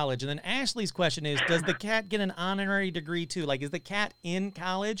go to college. And then Ashley's question is, does the cat get an honorary degree too? Like, is the cat in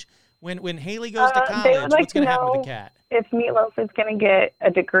college? When Haley goes to college, what's going to happen with the cat? If Meatloaf is going to get a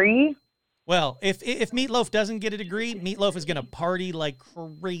degree. Well, if Meatloaf doesn't get a degree, Meatloaf is going to party like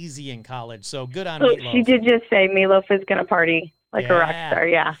crazy in college. So good on Meatloaf. She did just say Meatloaf is going to party like a rock star.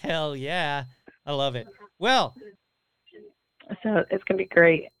 Yeah. Hell yeah. I love it. Well, so it's going to be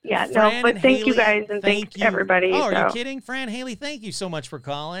great. Yeah, Fran but thank Haley, you guys and thank everybody. Oh, are you kidding? Fran, Haley, thank you so much for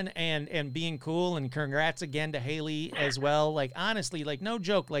calling and being cool, and congrats again to Haley as well. Like, honestly, like, no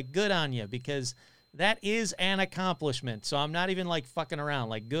joke, like, good on you, because that is an accomplishment. So I'm not even like fucking around.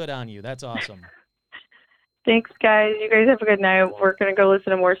 Like, good on you. That's awesome. Thanks, guys. You guys have a good night. We're going to go listen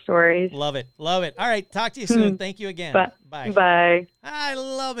to more stories. Love it. Love it. All right. Talk to you soon. Thank you again. Bye. Bye. I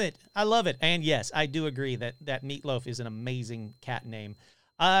love it. I love it. And yes, I do agree that Meatloaf is an amazing cat name.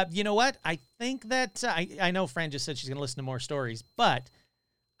 You know what? I think that I know Fran just said she's going to listen to more stories, but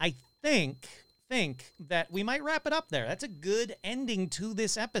I think that we might wrap it up there. That's a good ending to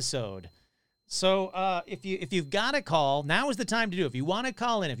this episode. So if you've got a call, now is the time to do it. If you want to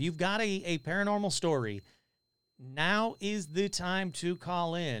call in, if you've got a paranormal story, now is the time to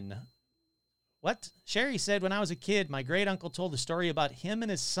call in. What? Sherry said, when I was a kid, my great uncle told a story about him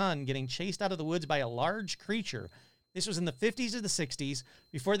and his son getting chased out of the woods by a large creature. This was in the 50s or the 60s,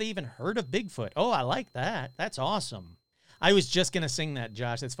 before they even heard of Bigfoot. Oh, I like that. That's awesome. I was just going to sing that,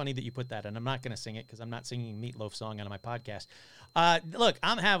 Josh. It's funny that you put that in. I'm not going to sing it because I'm not singing Meatloaf song on my podcast. Look,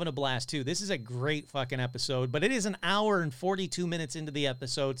 I'm having a blast, too. This is a great fucking episode, but it is an hour and 42 minutes into the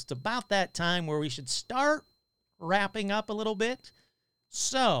episode. It's about that time where we should start wrapping up a little bit.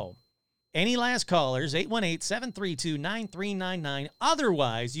 So, any last callers, 818-732-9399.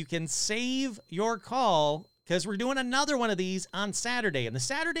 Otherwise, you can save your call because we're doing another one of these on Saturday. And the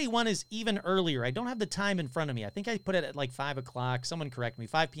Saturday one is even earlier. I don't have the time in front of me. I think I put it at like 5 o'clock. Someone correct me.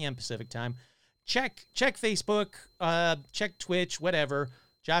 5 p.m. Pacific time. Check Facebook, check Twitch, whatever.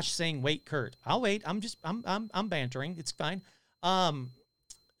 Josh saying, wait, Kurt. I'll wait. I'm bantering. It's fine.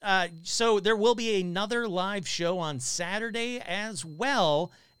 So there will be another live show on Saturday as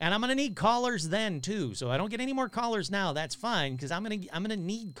well, and I'm going to need callers then too. So I don't get any more callers now. That's fine, because I'm going to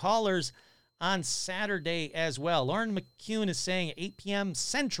need callers on Saturday as well. Lauren McCune is saying 8 p.m.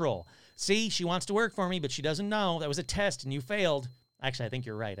 Central. See, she wants to work for me, but she doesn't know. That was a test, and you failed. Actually, I think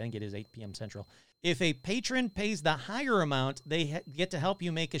you're right. I think it is 8 p.m. Central. If a patron pays the higher amount, they get to help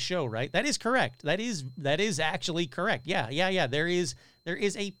you make a show, right? That is correct. That is actually correct. Yeah. There is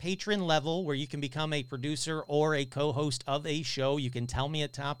a patron level where you can become a producer or a co-host of a show. You can tell me a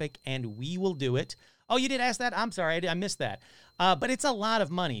topic, and we will do it. Oh, you did ask that? I'm sorry. I missed that. But it's a lot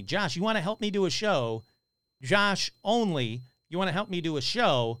of money. Josh, you want to help me do a show? Josh only. You want to help me do a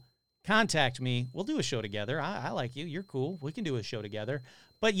show? Contact me. We'll do a show together. I like you. You're cool. We can do a show together.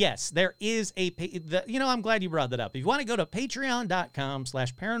 But yes, there is I'm glad you brought that up. If you want to go to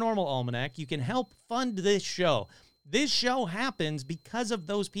patreon.com/paranormalalmanac, you can help fund this show. This show happens because of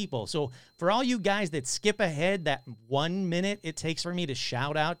those people. So for all you guys that skip ahead that 1 minute it takes for me to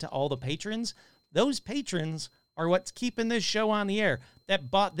shout out to all the patrons, those patrons are what's keeping this show on the air.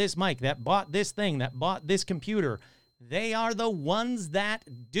 That bought this mic, that bought this thing, that bought this computer. They are the ones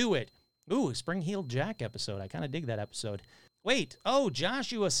that do it. Ooh, Spring-Heeled Jack episode. I kind of dig that episode. Wait. Oh,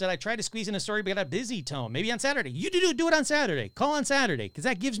 Joshua said I tried to squeeze in a story, but got a busy tone. Maybe on Saturday. You do it on Saturday. Call on Saturday, because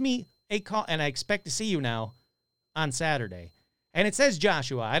that gives me a call, and I expect to see you now on Saturday. And it says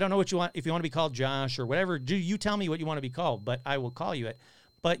Joshua. I don't know what you want, if you want to be called Josh or whatever. Do you tell me what you want to be called, but I will call you it.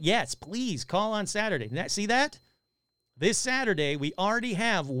 But yes, please call on Saturday. See that? This Saturday, we already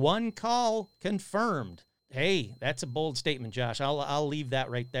have one call confirmed. Hey, that's a bold statement, Josh. I'll leave that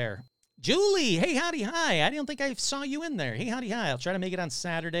right there. Julie, hey, howdy, hi. I don't think I saw you in there. Hey, howdy, hi. I'll try to make it on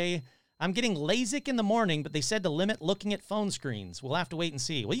Saturday. I'm getting LASIK in the morning, but they said to limit looking at phone screens. We'll have to wait and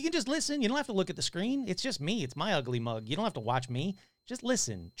see. Well, you can just listen. You don't have to look at the screen. It's just me. It's my ugly mug. You don't have to watch me. Just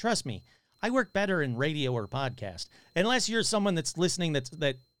listen. Trust me. I work better in radio or podcast. Unless you're someone that's listening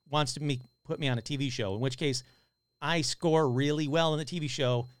that wants to put me on a TV show, in which case I score really well in the TV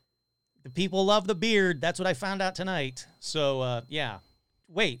show. The people love the beard. That's what I found out tonight. So, yeah.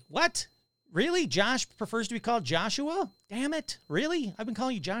 Wait, what? Really? Josh prefers to be called Joshua? Damn it. Really? I've been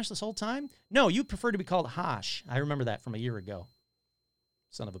calling you Josh this whole time? No, you prefer to be called Hosh. I remember that from a year ago.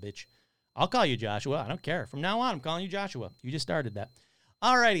 Son of a bitch. I'll call you Joshua. I don't care. From now on, I'm calling you Joshua. You just started that.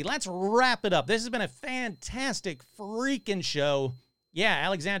 Alrighty, let's wrap it up. This has been a fantastic freaking show. Yeah,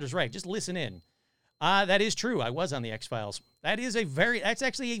 Alexander's right. Just listen in. That is true. I was on the X-Files. That's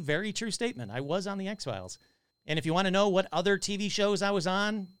actually a very true statement. I was on the X-Files. And if you want to know what other TV shows I was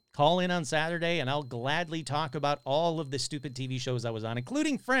on, call in on Saturday, and I'll gladly talk about all of the stupid TV shows I was on,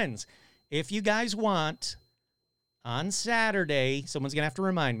 including Friends. If you guys want, on Saturday, someone's going to have to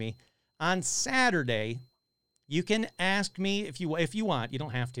remind me, on Saturday, you can ask me if you want. You don't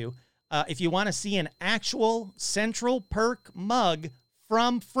have to. If you want to see an actual Central Perk mug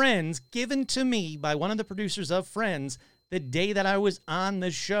from Friends given to me by one of the producers of Friends the day that I was on the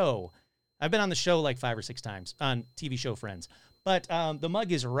show. I've been on the show like 5 or 6 times on TV show Friends. But the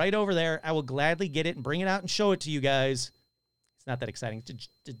mug is right over there. I will gladly get it and bring it out and show it to you guys. It's not that exciting. It's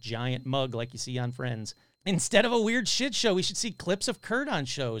a giant mug like you see on Friends. Instead of a weird shit show, we should see clips of Kurt on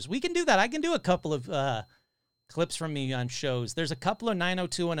shows. We can do that. I can do a couple of clips from me on shows. There's a couple of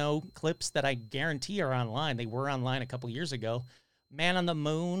 90210 clips that I guarantee are online. They were online a couple years ago. Man on the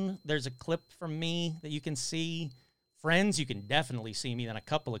Moon, there's a clip from me that you can see. Friends, you can definitely see me on a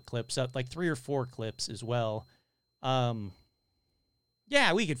couple of clips, like 3 or 4 clips as well.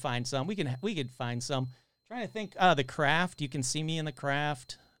 Yeah, we could find some. We could find some. Trying to think. The Craft, you can see me in The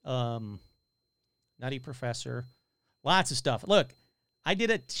Craft. Nutty Professor. Lots of stuff. Look, I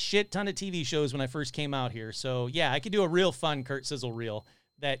did a shit ton of TV shows when I first came out here. So, yeah, I could do a real fun Kurt Sizzle reel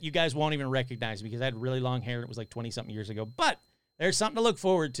that you guys won't even recognize because I had really long hair. It was like 20-something years ago. But there's something to look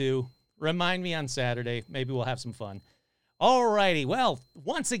forward to. Remind me on Saturday. Maybe we'll have some fun. All righty. Well,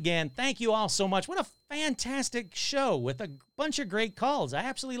 once again, thank you all so much. What a fantastic show with a bunch of great calls. I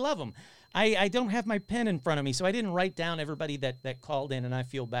absolutely love them. I don't have my pen in front of me, so I didn't write down everybody that called in, and I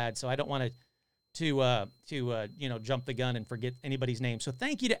feel bad. So I don't want to jump the gun and forget anybody's name. So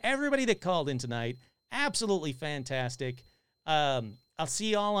thank you to everybody that called in tonight. Absolutely fantastic. I'll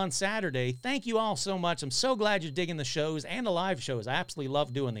see you all on Saturday. Thank you all so much. I'm so glad you're digging the shows and the live shows. I absolutely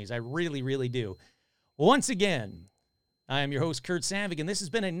love doing these. I really, really do. Once again, I am your host, Kurt Sandvik, and this has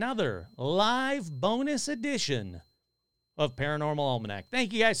been another live bonus edition of Paranormal Almanac.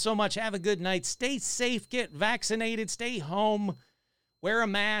 Thank you guys so much. Have a good night. Stay safe. Get vaccinated. Stay home. Wear a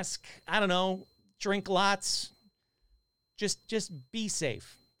mask. I don't know. Drink lots. Just be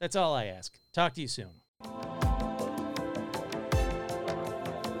safe. That's all I ask. Talk to you soon.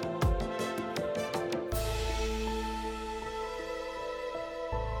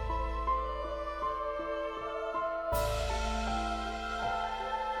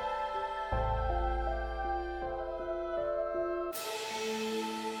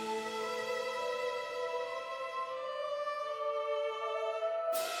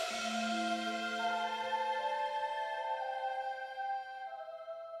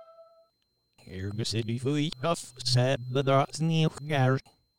 Ergo City Fui Huff said the drops new gar.